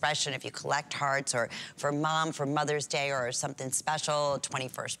 expression if you collect hearts, or for mom, for Mother's Day, or something special,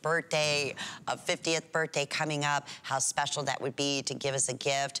 21st birthday, a 50th birthday coming up, how special that would be to give as a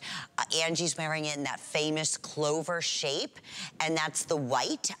gift. Angie's wearing it in that famous clover shape, and that's the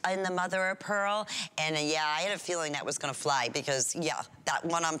white in the mother of pearl. And yeah, I had a feeling that was gonna fly because, yeah, that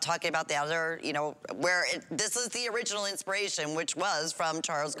one I'm talking about, the other, you know, this is the original inspiration, which was from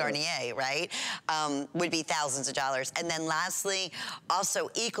Charles Garnier, right? Would be thousands of dollars. And then lastly, also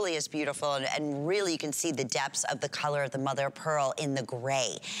equally as beautiful, and really you can see the depths of the color of the mother of pearl in the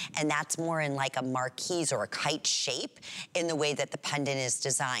gray. And that's more in like a marquise or a kite shape in the way that the pendant is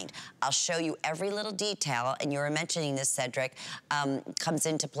designed. I'll show you every little detail, and you were mentioning this, Cedric, comes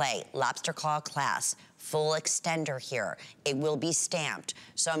into play. Lobster claw clasp, full extender here. It will be stamped.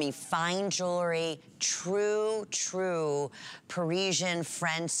 So, I mean, fine jewelry, true Parisian,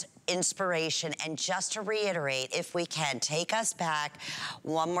 French inspiration. And just to reiterate, if we can, take us back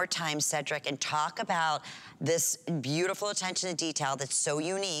one more time, Cedric, and talk about this beautiful attention to detail that's so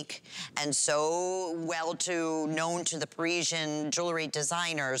unique and so known to the Parisian jewelry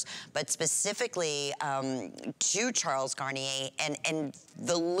designers, but specifically to Charles Garnier and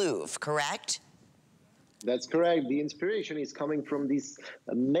the Louvre, correct? That's correct. The inspiration is coming from this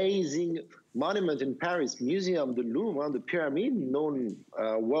amazing monument in Paris, museum, the Louvre, the pyramid, known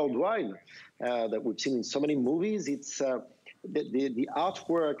worldwide, that we've seen in so many movies. It's the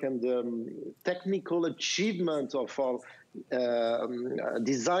artwork and the technical achievement of our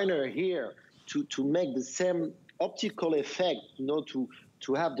designer here to make the same optical effect, you know, to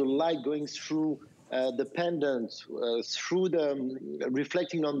have the light going through the pendant, through the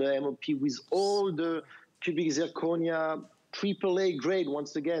reflecting on the MOP with all the cubic zirconia, AAA grade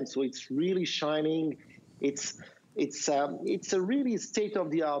once again. So it's really shining. It's a really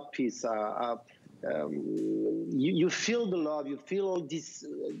state-of-the-art piece. You feel the love. You feel all these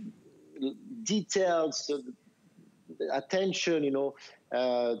details, attention, you know,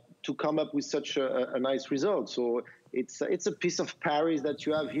 to come up with such a nice result. So it's a piece of Paris that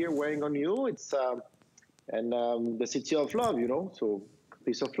you have here wearing on you. It's and the city of love, you know. So.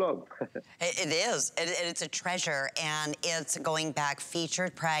 Piece of love. It is. It's a treasure, and it's going back.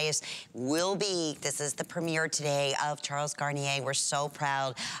 Featured price will be, this is the premiere today of Charles Garnier. We're so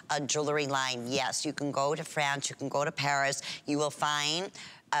proud. A jewelry line. Yes, you can go to France, you can go to Paris. You will find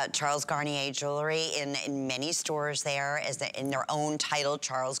Charles Garnier jewelry in many stores there, in their own title,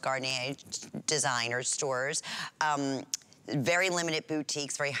 Charles Garnier designer stores. very limited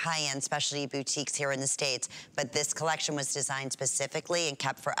boutiques, very high-end specialty boutiques here in the States, but this collection was designed specifically and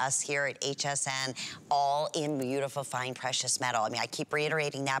kept for us here at HSN, all in beautiful, fine, precious metal. I mean, I keep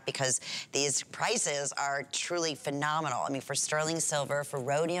reiterating that because these prices are truly phenomenal. I mean, for sterling silver, for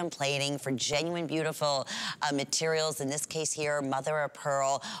rhodium plating, for genuine, beautiful materials, in this case here, mother of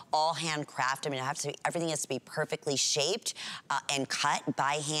pearl, all handcrafted. I mean, everything has to be perfectly shaped and cut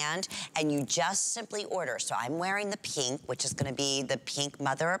by hand, and you just simply order. So I'm wearing the pink, which is gonna be the pink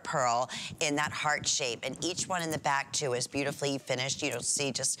mother of pearl in that heart shape. And each one in the back too is beautifully finished. You'll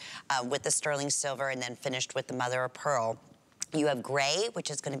see just with the sterling silver and then finished with the mother of pearl. You have gray, which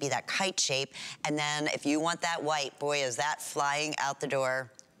is gonna be that kite shape. And then if you want that white, boy, is that flying out the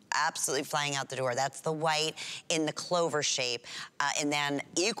door. Absolutely flying out the door. That's the white in the clover shape. And then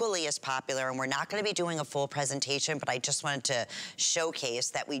equally as popular, and we're not gonna be doing a full presentation, but I just wanted to showcase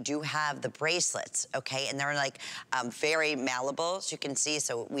that we do have the bracelets, okay? And they're like very malleable, as you can see.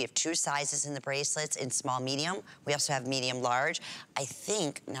 So we have 2 sizes in the bracelets, in small, medium. We also have medium, large. I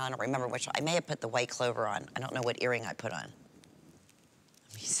think, now I don't remember which one. I may have put the white clover on. I don't know what earring I put on.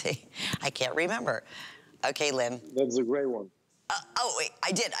 Let me see. I can't remember. Okay, Lynn. That's a gray one. Oh, wait,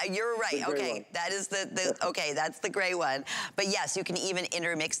 I did. You're right. Okay, one. That is okay, that's the gray one. But yes, you can even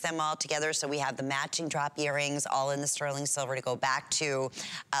intermix them all together. So we have the matching drop earrings, all in the sterling silver, to go back to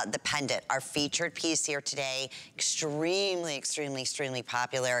the pendant. Our featured piece here today, extremely, extremely, extremely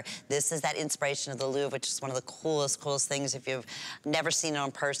popular. This is that inspiration of the Louvre, which is one of the coolest things. If you've never seen it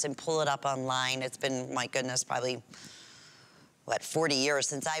in person, pull it up online. It's been, my goodness, probably, what, 40 years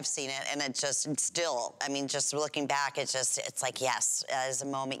since I've seen it, and it just still, I mean, just looking back, it's like, yes, as a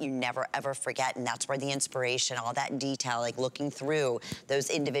moment you never ever forget, and that's where the inspiration, all that detail, like looking through those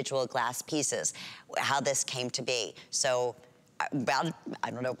individual glass pieces, how this came to be. So about,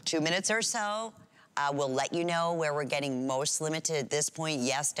 I don't know, 2 minutes or so, we'll let you know where we're getting most limited at this point.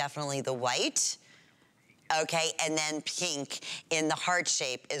 Yes, definitely the white. Okay, and then pink in the heart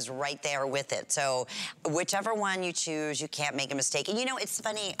shape is right there with it. So whichever one you choose, you can't make a mistake. And you know, it's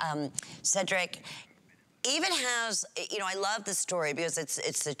funny, Cedric even has, you know, I love the story because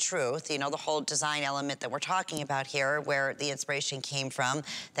it's the truth, you know, the whole design element that we're talking about here, where the inspiration came from,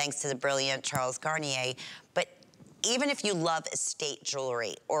 thanks to the brilliant Charles Garnier. But even if you love estate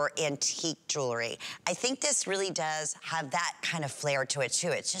jewelry or antique jewelry, I think this really does have that kind of flair to it too.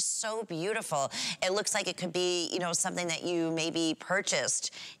 It's just so beautiful. It looks like it could be, you know, something that you maybe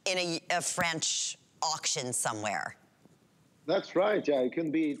purchased in a French auction somewhere. That's right, yeah, it can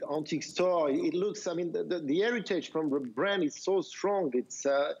be an antique store. It looks, I mean, the heritage from the brand is so strong. It's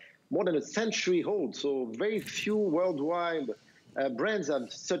more than a century old, so very few worldwide brands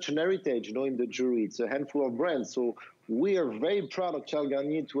have such an heritage, you know, in the jewelry. It's a handful of brands. So we are very proud of Charles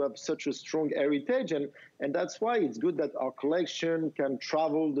Garnier to have such a strong heritage. And that's why it's good that our collection can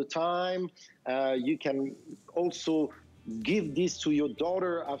travel the time. You can also give this to your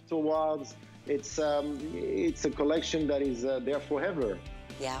daughter afterwards. It's a collection that is there forever.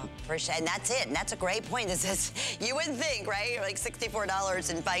 Yeah, for sure. And that's it. And that's a great point. This is, you wouldn't think, right? Like $64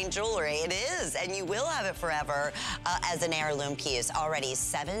 in fine jewelry. It is. And you will have it forever as an heirloom piece. Already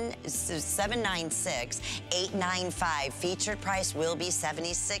 $796,895. Featured price will be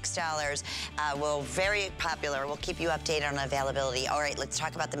 $76. Well, very popular. We'll keep you updated on availability. All right, let's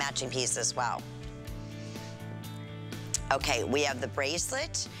talk about the matching pieces. Wow. Okay, we have the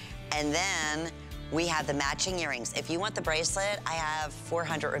bracelet, and then we have the matching earrings. If you want the bracelet, I have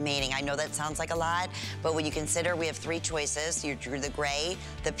 400 remaining. I know that sounds like a lot, but when you consider we have 3 choices, you drew the gray,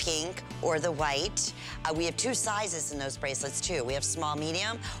 the pink, or the white. We have 2 sizes in those bracelets too. We have small,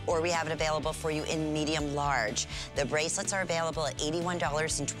 medium, or we have it available for you in medium, large. The bracelets are available at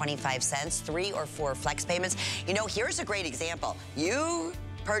 $81.25, 3 or 4 flex payments. You know, here's a great example. You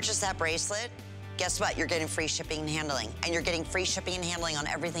purchase that bracelet, guess what? You're getting free shipping and handling. And you're getting free shipping and handling on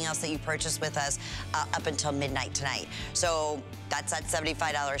everything else that you purchase with us up until midnight tonight. So that's that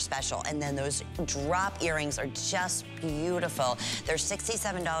 $75 special. And then those drop earrings are just beautiful. They're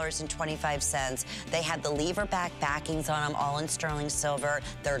 $67.25. They have the lever back backings on them, all in sterling silver.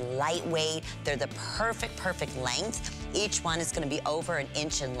 They're lightweight. They're the perfect length. Each one is going to be over 1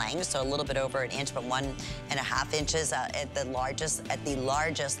 inch in length, so a little bit over 1 inch, but 1.5 inches at the largest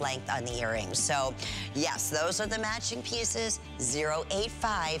length on the earrings. So yes, those are the matching pieces.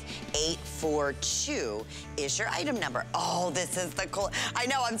 085842 is your item number. Oh, this is the cool. I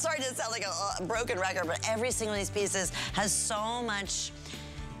know, I'm sorry to sound like a broken record, but every single one of these pieces has so much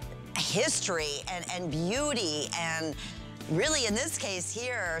history and beauty and really, in this case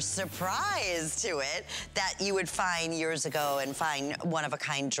here, surprise to it that you would find years ago and find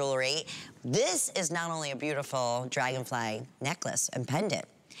one-of-a-kind jewelry. This is not only a beautiful dragonfly necklace and pendant,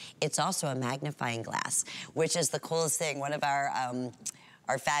 it's also a magnifying glass, which is the coolest thing. One of our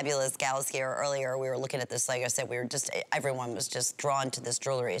fabulous gals here earlier, we were looking at this, like I said, everyone was just drawn to this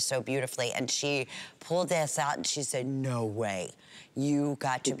jewelry so beautifully, and she pulled this out and she said, no way. You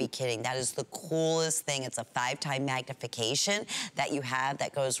got to be kidding. That is the coolest thing. It's a 5-time magnification that you have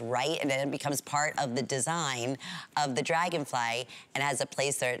that goes right, and then it becomes part of the design of the dragonfly and has a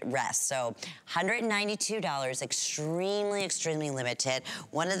place there it rests. So $192, extremely, extremely limited.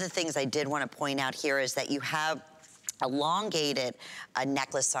 One of the things I did want to point out here is that you have elongated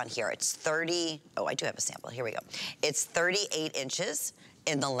necklace on here. It's I do have a sample, here we go. It's 38 inches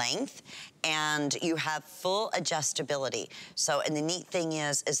in the length, and you have full adjustability. So, and the neat thing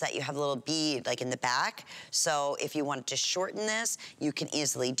is that you have a little bead like in the back. So if you wanted to shorten this, you can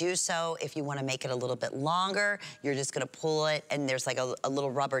easily do so. If you want to make it a little bit longer, you're just gonna pull it, and there's like a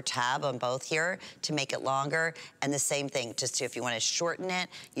little rubber tab on both here to make it longer. And the same thing, just if you want to shorten it,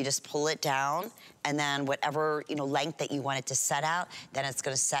 you just pull it down, and then whatever, you know, length that you want it to set out, then it's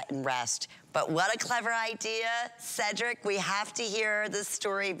gonna set and rest. But what a clever idea. Cedric, we have to hear the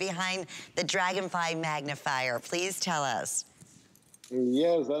story behind the dragonfly magnifier. Please tell us.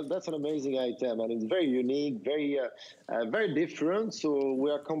 Yes, that's an amazing item, and it's very unique, very different. So we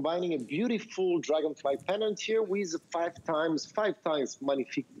are combining a beautiful dragonfly pendant here with a 5 times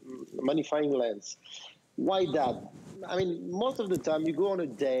magnifying lens. Why that? I mean, most of the time you go on a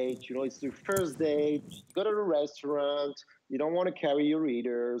date, you know, it's your first date, you go to a restaurant, you don't want to carry your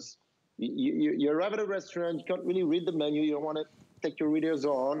readers. You arrive at a restaurant, you can't really read the menu, you don't want to take your readers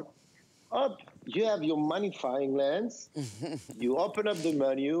on. Up, you have your magnifying lens. You open up the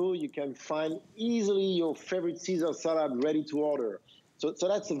menu, you can find easily your favorite Caesar salad ready to order. So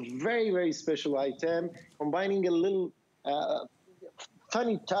that's a very, very special item, combining a little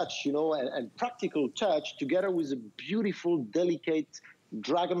funny touch, you know, and practical touch together with a beautiful, delicate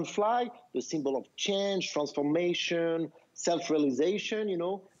dragonfly, the symbol of change, transformation, self-realization, you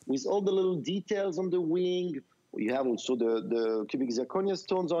know, with all the little details on the wing. You have also the cubic zirconia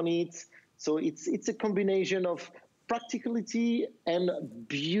stones on it. So it's a combination of practicality and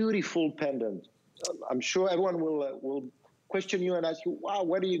beautiful pendant. I'm sure everyone will question you and ask you, wow,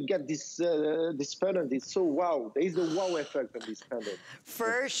 where do you get this pendant? It's so wow. There is a wow effect on this pendant.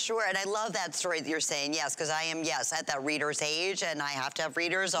 For sure, and I love that story that you're saying, yes, because I am, yes, at that reader's age, and I have to have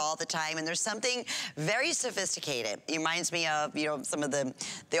readers all the time, and there's something very sophisticated. It reminds me of, you know, some of the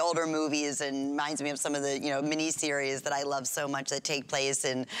older movies, and reminds me of some of the, you know, mini-series that I love so much that take place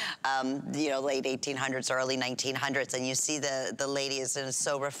in, you know, late 1800s, early 1900s, and you see the ladies, and it's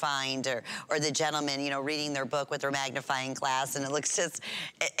so refined, or the gentleman, you know, reading their book with their magnifying glass, and it looks just,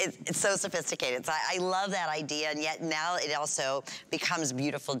 it's so sophisticated. So I love that idea, and yet now it also becomes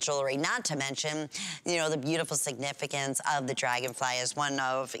beautiful jewelry, not to mention, you know, the beautiful significance of the dragonfly as one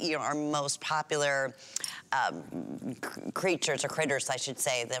of, you know, our most popular creatures, or critters, I should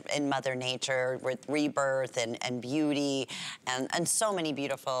say, in Mother Nature, with rebirth and beauty, and so many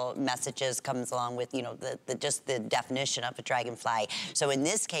beautiful messages comes along with, you know, just the definition of a dragonfly. So in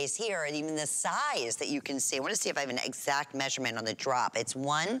this case here, and even the size that you can see, I want to see if I have an exact measurement on the drop. It's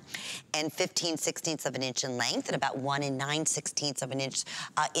 1 15/16 of an inch in length, and about 1 9/16 of an inch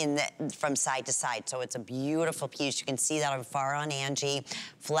from side to side. So it's a beautiful piece. You can see that on far on Angie.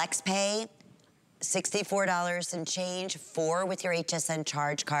 Flex pay, $64 and change, 4 with your HSN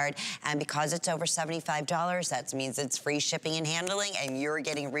charge card, and because it's over $75, that means it's free shipping and handling, and you're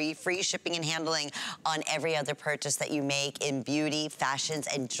getting free shipping and handling on every other purchase that you make in beauty, fashions,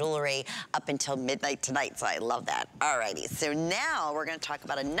 and jewelry up until midnight tonight, so I love that. Alrighty, so now we're gonna talk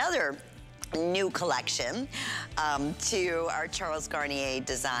about another new collection to our Charles Garnier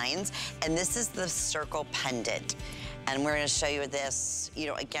designs, and this is the circle pendant. And we're gonna show you this, you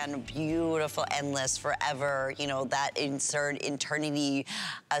know, again, beautiful, endless, forever, you know, that insert eternity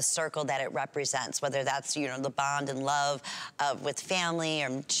circle that it represents, whether that's, you know, the bond and love with family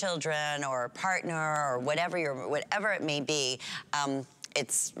or children or a partner or whatever it may be.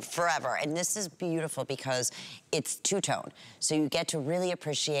 It's forever, and this is beautiful because it's two-tone. So you get to really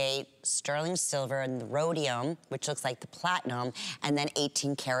appreciate sterling silver and the rhodium, which looks like the platinum, and then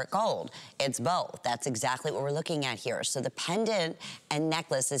 18 karat gold. It's both. That's exactly what we're looking at here. So the pendant and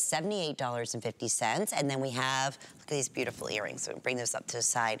necklace is $78.50, and then we have, look at these beautiful earrings. So bring this up to the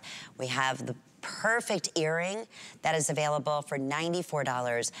side. We have the perfect earring that is available for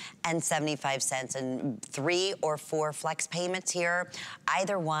 $94.75 and 3 or 4 flex payments here.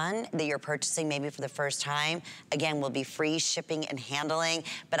 Either one that you're purchasing maybe for the first time, again, will be free shipping and handling.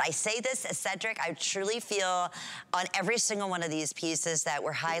 But I say this, Cedric, I truly feel on every single one of these pieces that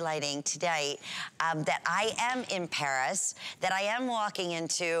we're highlighting today that I am in Paris, that I am walking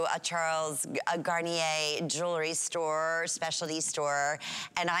into a Charles Garnier jewelry store, specialty store,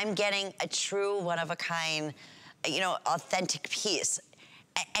 and I'm getting a true one-of-a-kind, you know, authentic piece.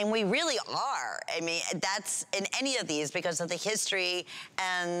 And we really are. I mean, that's in any of these because of the history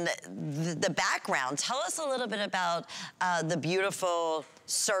and the background. Tell us a little bit about the beautiful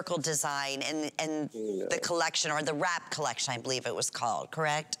circle design and the collection, or the wrap collection, I believe it was called,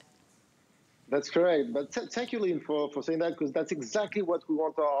 correct? That's correct. But thank you, Lynn, for saying that, because that's exactly what we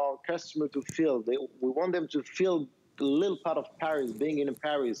want our customer to feel. We want them to feel a little part of Paris, being in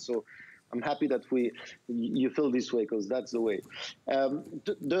Paris. So I'm happy that you feel this way, because that's the way.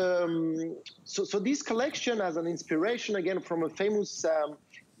 So this collection has an inspiration, again, from a famous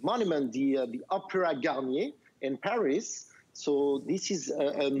monument, the Opera Garnier in Paris. So this is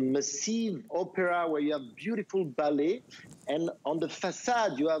a massive opera where you have beautiful ballet, and on the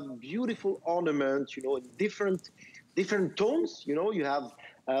facade you have beautiful ornaments, you know, in different tones. You know, you have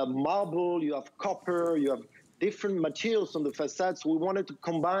marble, you have copper, you have different materials on the facade. So we wanted to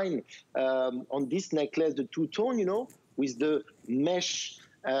combine on this necklace the two-tone, you know, with the mesh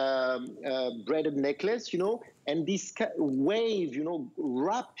braided necklace, you know, and this wave, you know,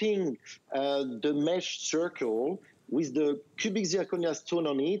 wrapping the mesh circle with the cubic zirconia stone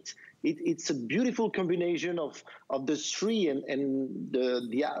on it. It's a beautiful combination of the three, and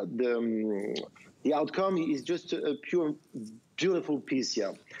the outcome is just a pure, beautiful piece.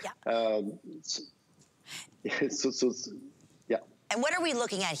 Yeah. Yeah. And what are we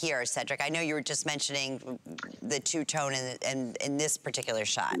looking at here, Cedric? I know you were just mentioning the two-tone in this particular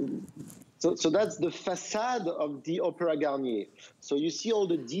shot. So that's the facade of the Opera Garnier. So you see all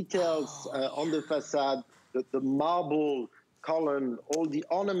the details on the facade, the marble column, all the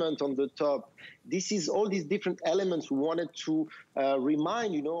ornament on the top. This is all these different elements we wanted to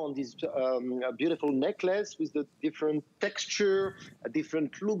remind, you know, on this beautiful necklace with the different texture, a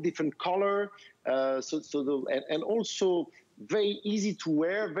different look, different color. And also very easy to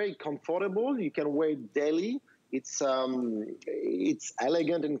wear, very comfortable. You can wear it daily. It's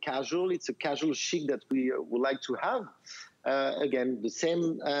elegant and casual. It's a casual chic that we would like to have. Again, the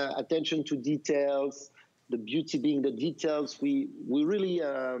same attention to details, the beauty being the details. We really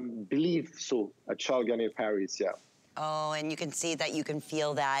believe so at Charles Garnier Paris, yeah. Oh, and you can see that, you can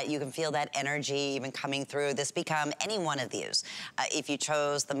feel that energy even coming through. This become any one of these. If you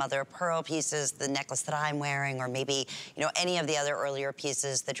chose the mother of pearl pieces, the necklace that I'm wearing, or maybe, you know, any of the other earlier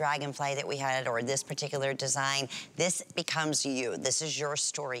pieces, the dragonfly that we had, or this particular design, this becomes you. This is your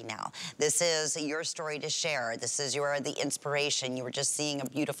story now. This is your story to share. This is the inspiration. You were just seeing a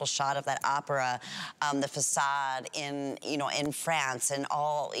beautiful shot of that opera, the facade in France, and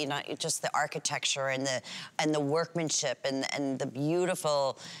all, you know, just the architecture and the workmanship and the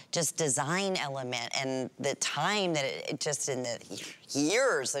beautiful just design element, and the time that it just in the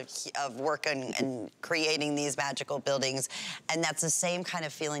years of work and creating these magical buildings. And that's the same kind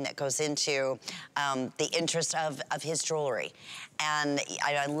of feeling that goes into the interest of his jewelry. And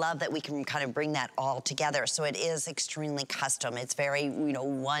I love that we can kind of bring that all together. So it is extremely custom. It's very, you know,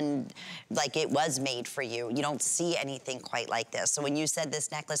 like it was made for you. You don't see anything quite like this. So when you said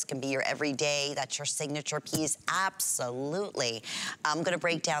this necklace can be your everyday, that's your signature piece, absolutely. I'm gonna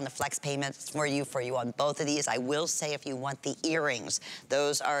break down the flex payments for you on both of these. I will say, if you want the earrings,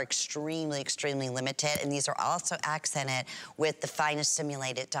 those are extremely, extremely limited, and these are also accented with the finest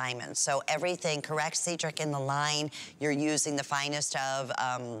simulated diamonds. So everything, correct, Cedric, in the line, you're using the finest of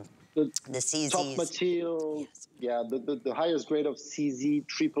the CZs. Top material, yes. Yeah, the highest grade of CZ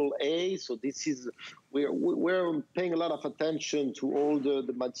AAA. So this is, we're paying a lot of attention to all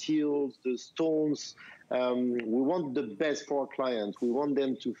the materials, the stones. We want the best for our clients. We want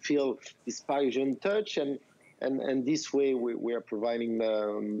them to feel this Parisian touch, and this way we are providing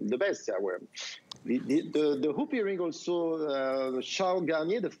the best. The hoop earring also, Charles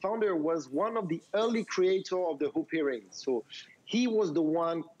Garnier, the founder, was one of the early creators of the hoop earring. So he was the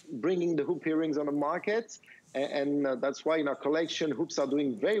one bringing the hoop earrings on the market, and that's why in our collection, hoops are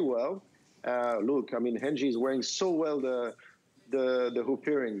doing very well. Look, I mean, Henji is wearing so well the hoop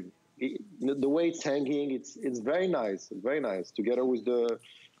earring. The way it's hanging, it's very nice, together with the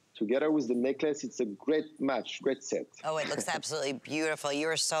together with the necklace, it's a great match, great set. Oh, it looks absolutely beautiful. You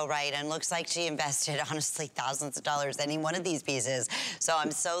are so right. And looks like she invested, honestly, thousands of dollars in any one of these pieces. So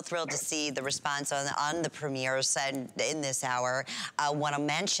I'm so thrilled to see the response on the premiere set in this hour. I want to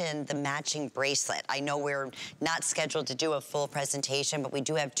mention the matching bracelet. I know we're not scheduled to do a full presentation, but we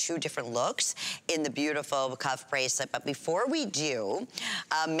do have 2 different looks in the beautiful cuff bracelet. But before we do,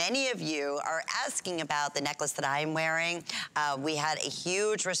 many of you are asking about the necklace that I'm wearing. We had a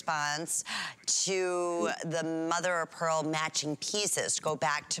huge response to the mother of pearl matching pieces. Go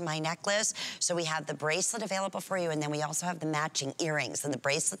back to my necklace. So we have the bracelet available for you, and then we also have the matching earrings. And the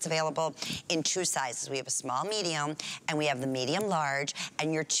bracelet's available in 2 sizes. We have a small, medium, and we have the medium large.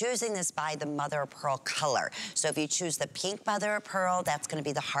 And you're choosing this by the mother of pearl color. So if you choose the pink mother of pearl, that's going to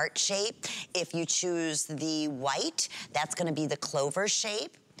be the heart shape. If you choose the white, that's going to be the clover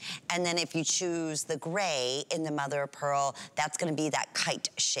shape. And then if you choose the gray in the mother of pearl, that's going to be that kite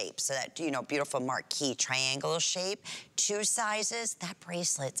shape. So that, you know, beautiful marquee triangle shape. 2 sizes. That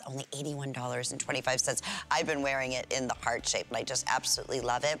bracelet's only $81.25. I've been wearing it in the heart shape, and I just absolutely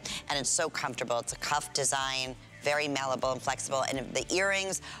love it. And it's so comfortable. It's a cuff design. Very malleable and flexible, and the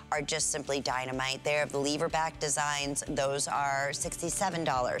earrings are just simply dynamite. They have the lever back designs. Those are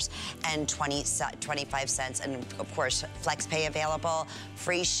 $67.25, and of course, flex pay available.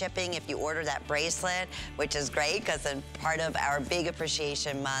 Free shipping if you order that bracelet, which is great because in part of our big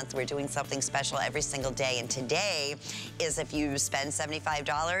appreciation month, we're doing something special every single day. And today is if you spend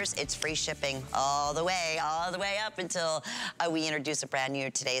 $75, it's free shipping all the way up until we introduce a brand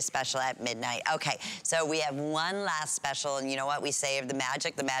new Today's Special at midnight. Okay, so we have one last special, and you know what? We saved the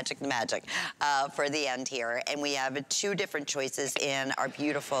magic for the end here. And we have 2 different choices in our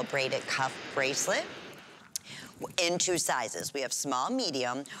beautiful braided cuff bracelet in 2 sizes. We have small,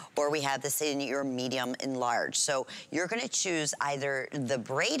 medium, or we have this in your medium and large. So you're gonna choose either the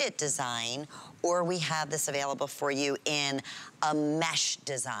braided design, or we have this available for you in a mesh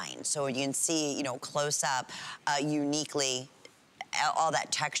design. So you can see, you know, close up uniquely all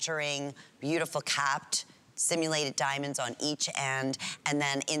that texturing, beautiful capped, simulated diamonds on each end, and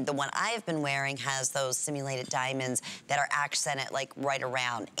then in the one I have been wearing has those simulated diamonds that are accented like right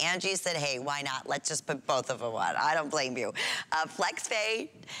around. Angie said, hey, why not? Let's just put both of them on. I don't blame you. Flex pay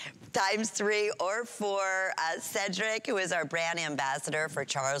 ×3 or 4. Cedric, who is our brand ambassador for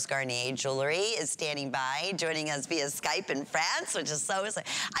Charles Garnier Jewelry, is standing by, joining us via Skype in France, which is so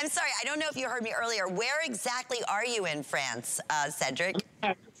exciting. I'm sorry, I don't know if you heard me earlier. Where exactly are you in France, Cedric?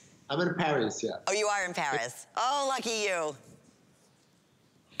 I'm in Paris, yeah. Oh, you are in Paris. Oh, lucky you.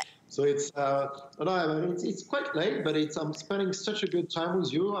 So it's it's quite late, but I'm spending such a good time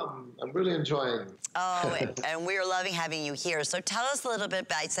with you. I'm really enjoying. Oh, and we're loving having you here. So tell us a little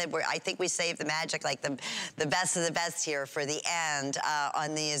bit. I think we saved the magic, like the best of the best here for the end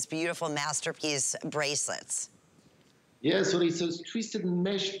on these beautiful masterpiece bracelets. Yeah, so it's a twisted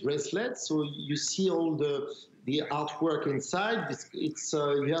mesh bracelet. So you see all the artwork inside. It's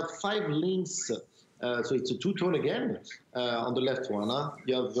you have 5 links. So it's a 2-tone again on the left one.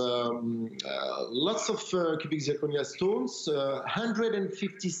 You have lots of cubic zirconia stones,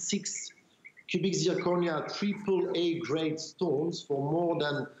 156 cubic zirconia AAA grade stones for more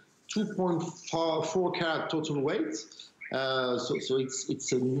than 2.4 carat total weight. So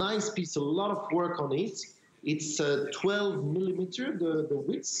it's a nice piece, a lot of work on it. It's 12 millimeter, the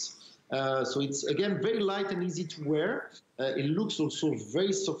width. So it's, again, very light and easy to wear. It looks also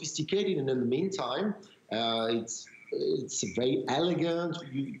very sophisticated, and in the meantime, it's very elegant.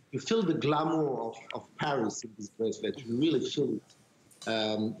 You feel the glamour of Paris in this bracelet. You really feel it.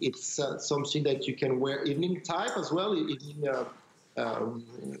 It's something that you can wear evening type as well. There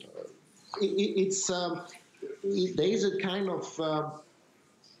is a kind of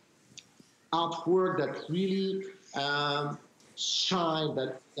artwork that really shine,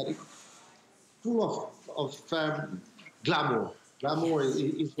 that is full of glamour. Glamour is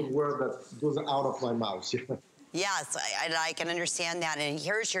the word that goes out of my mouth. Yes, I can understand that. And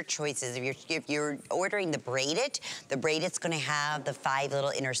here's your choices. If you're ordering the braided's going to have the 5 little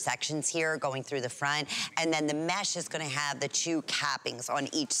intersections here going through the front, and then the mesh is going to have the 2 cappings on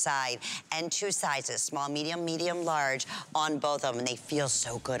each side, and 2 sizes, small, medium, medium, large, on both of them. And they feel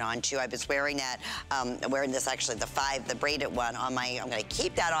so good on you. I was wearing that, wearing this actually, the braided one on my. I'm going to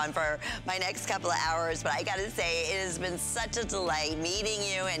keep that on for my next couple of hours. But I got to say, it has been such a delight meeting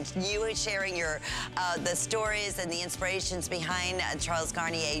you and you sharing your the stories and the inspirations behind Charles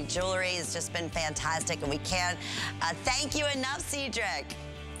Garnier Jewelry. Has just been fantastic, and we can't thank you enough, Cedric.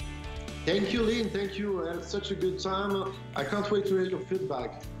 Thank you, Lynn. Thank you. I had such a good time. I can't wait to hear your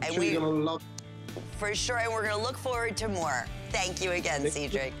feedback. I'm sure you're gonna love it. For sure, and we're going to look forward to more. Thank you again,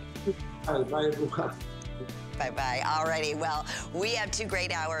 Cedric. Bye, everyone. Bye-bye. Alrighty, well, we have 2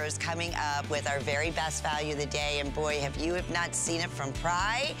 great hours coming up with our very best value of the day. And boy, have not seen it from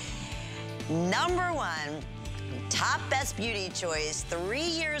Pry. #1, top best beauty choice, 3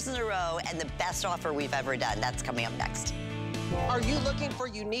 years in a row, and the best offer we've ever done. That's coming up next. Are you looking for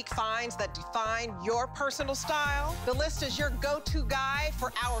unique finds that define your personal style? The List is your go-to guide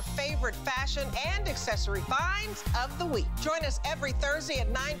for our favorite fashion and accessory finds of the week. Join us every Thursday at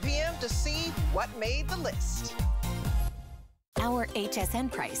 9 p.m. to see what made the list. Our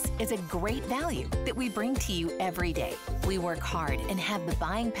HSN price is a great value that we bring to you every day. We work hard and have the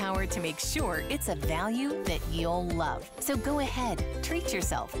buying power to make sure it's a value that you'll love. So go ahead, treat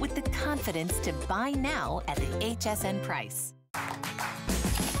yourself with the confidence to buy now at the HSN price.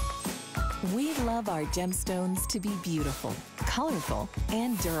 We love our gemstones to be beautiful, colorful,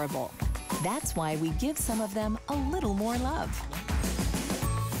 and durable. That's why we give some of them a little more love.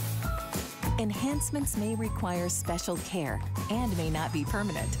 Enhancements may require special care and may not be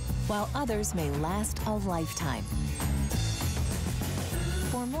permanent, while others may last a lifetime.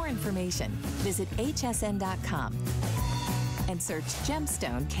 For more information, visit hsn.com and search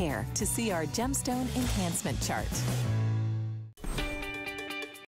Gemstone Care to see our gemstone enhancement chart.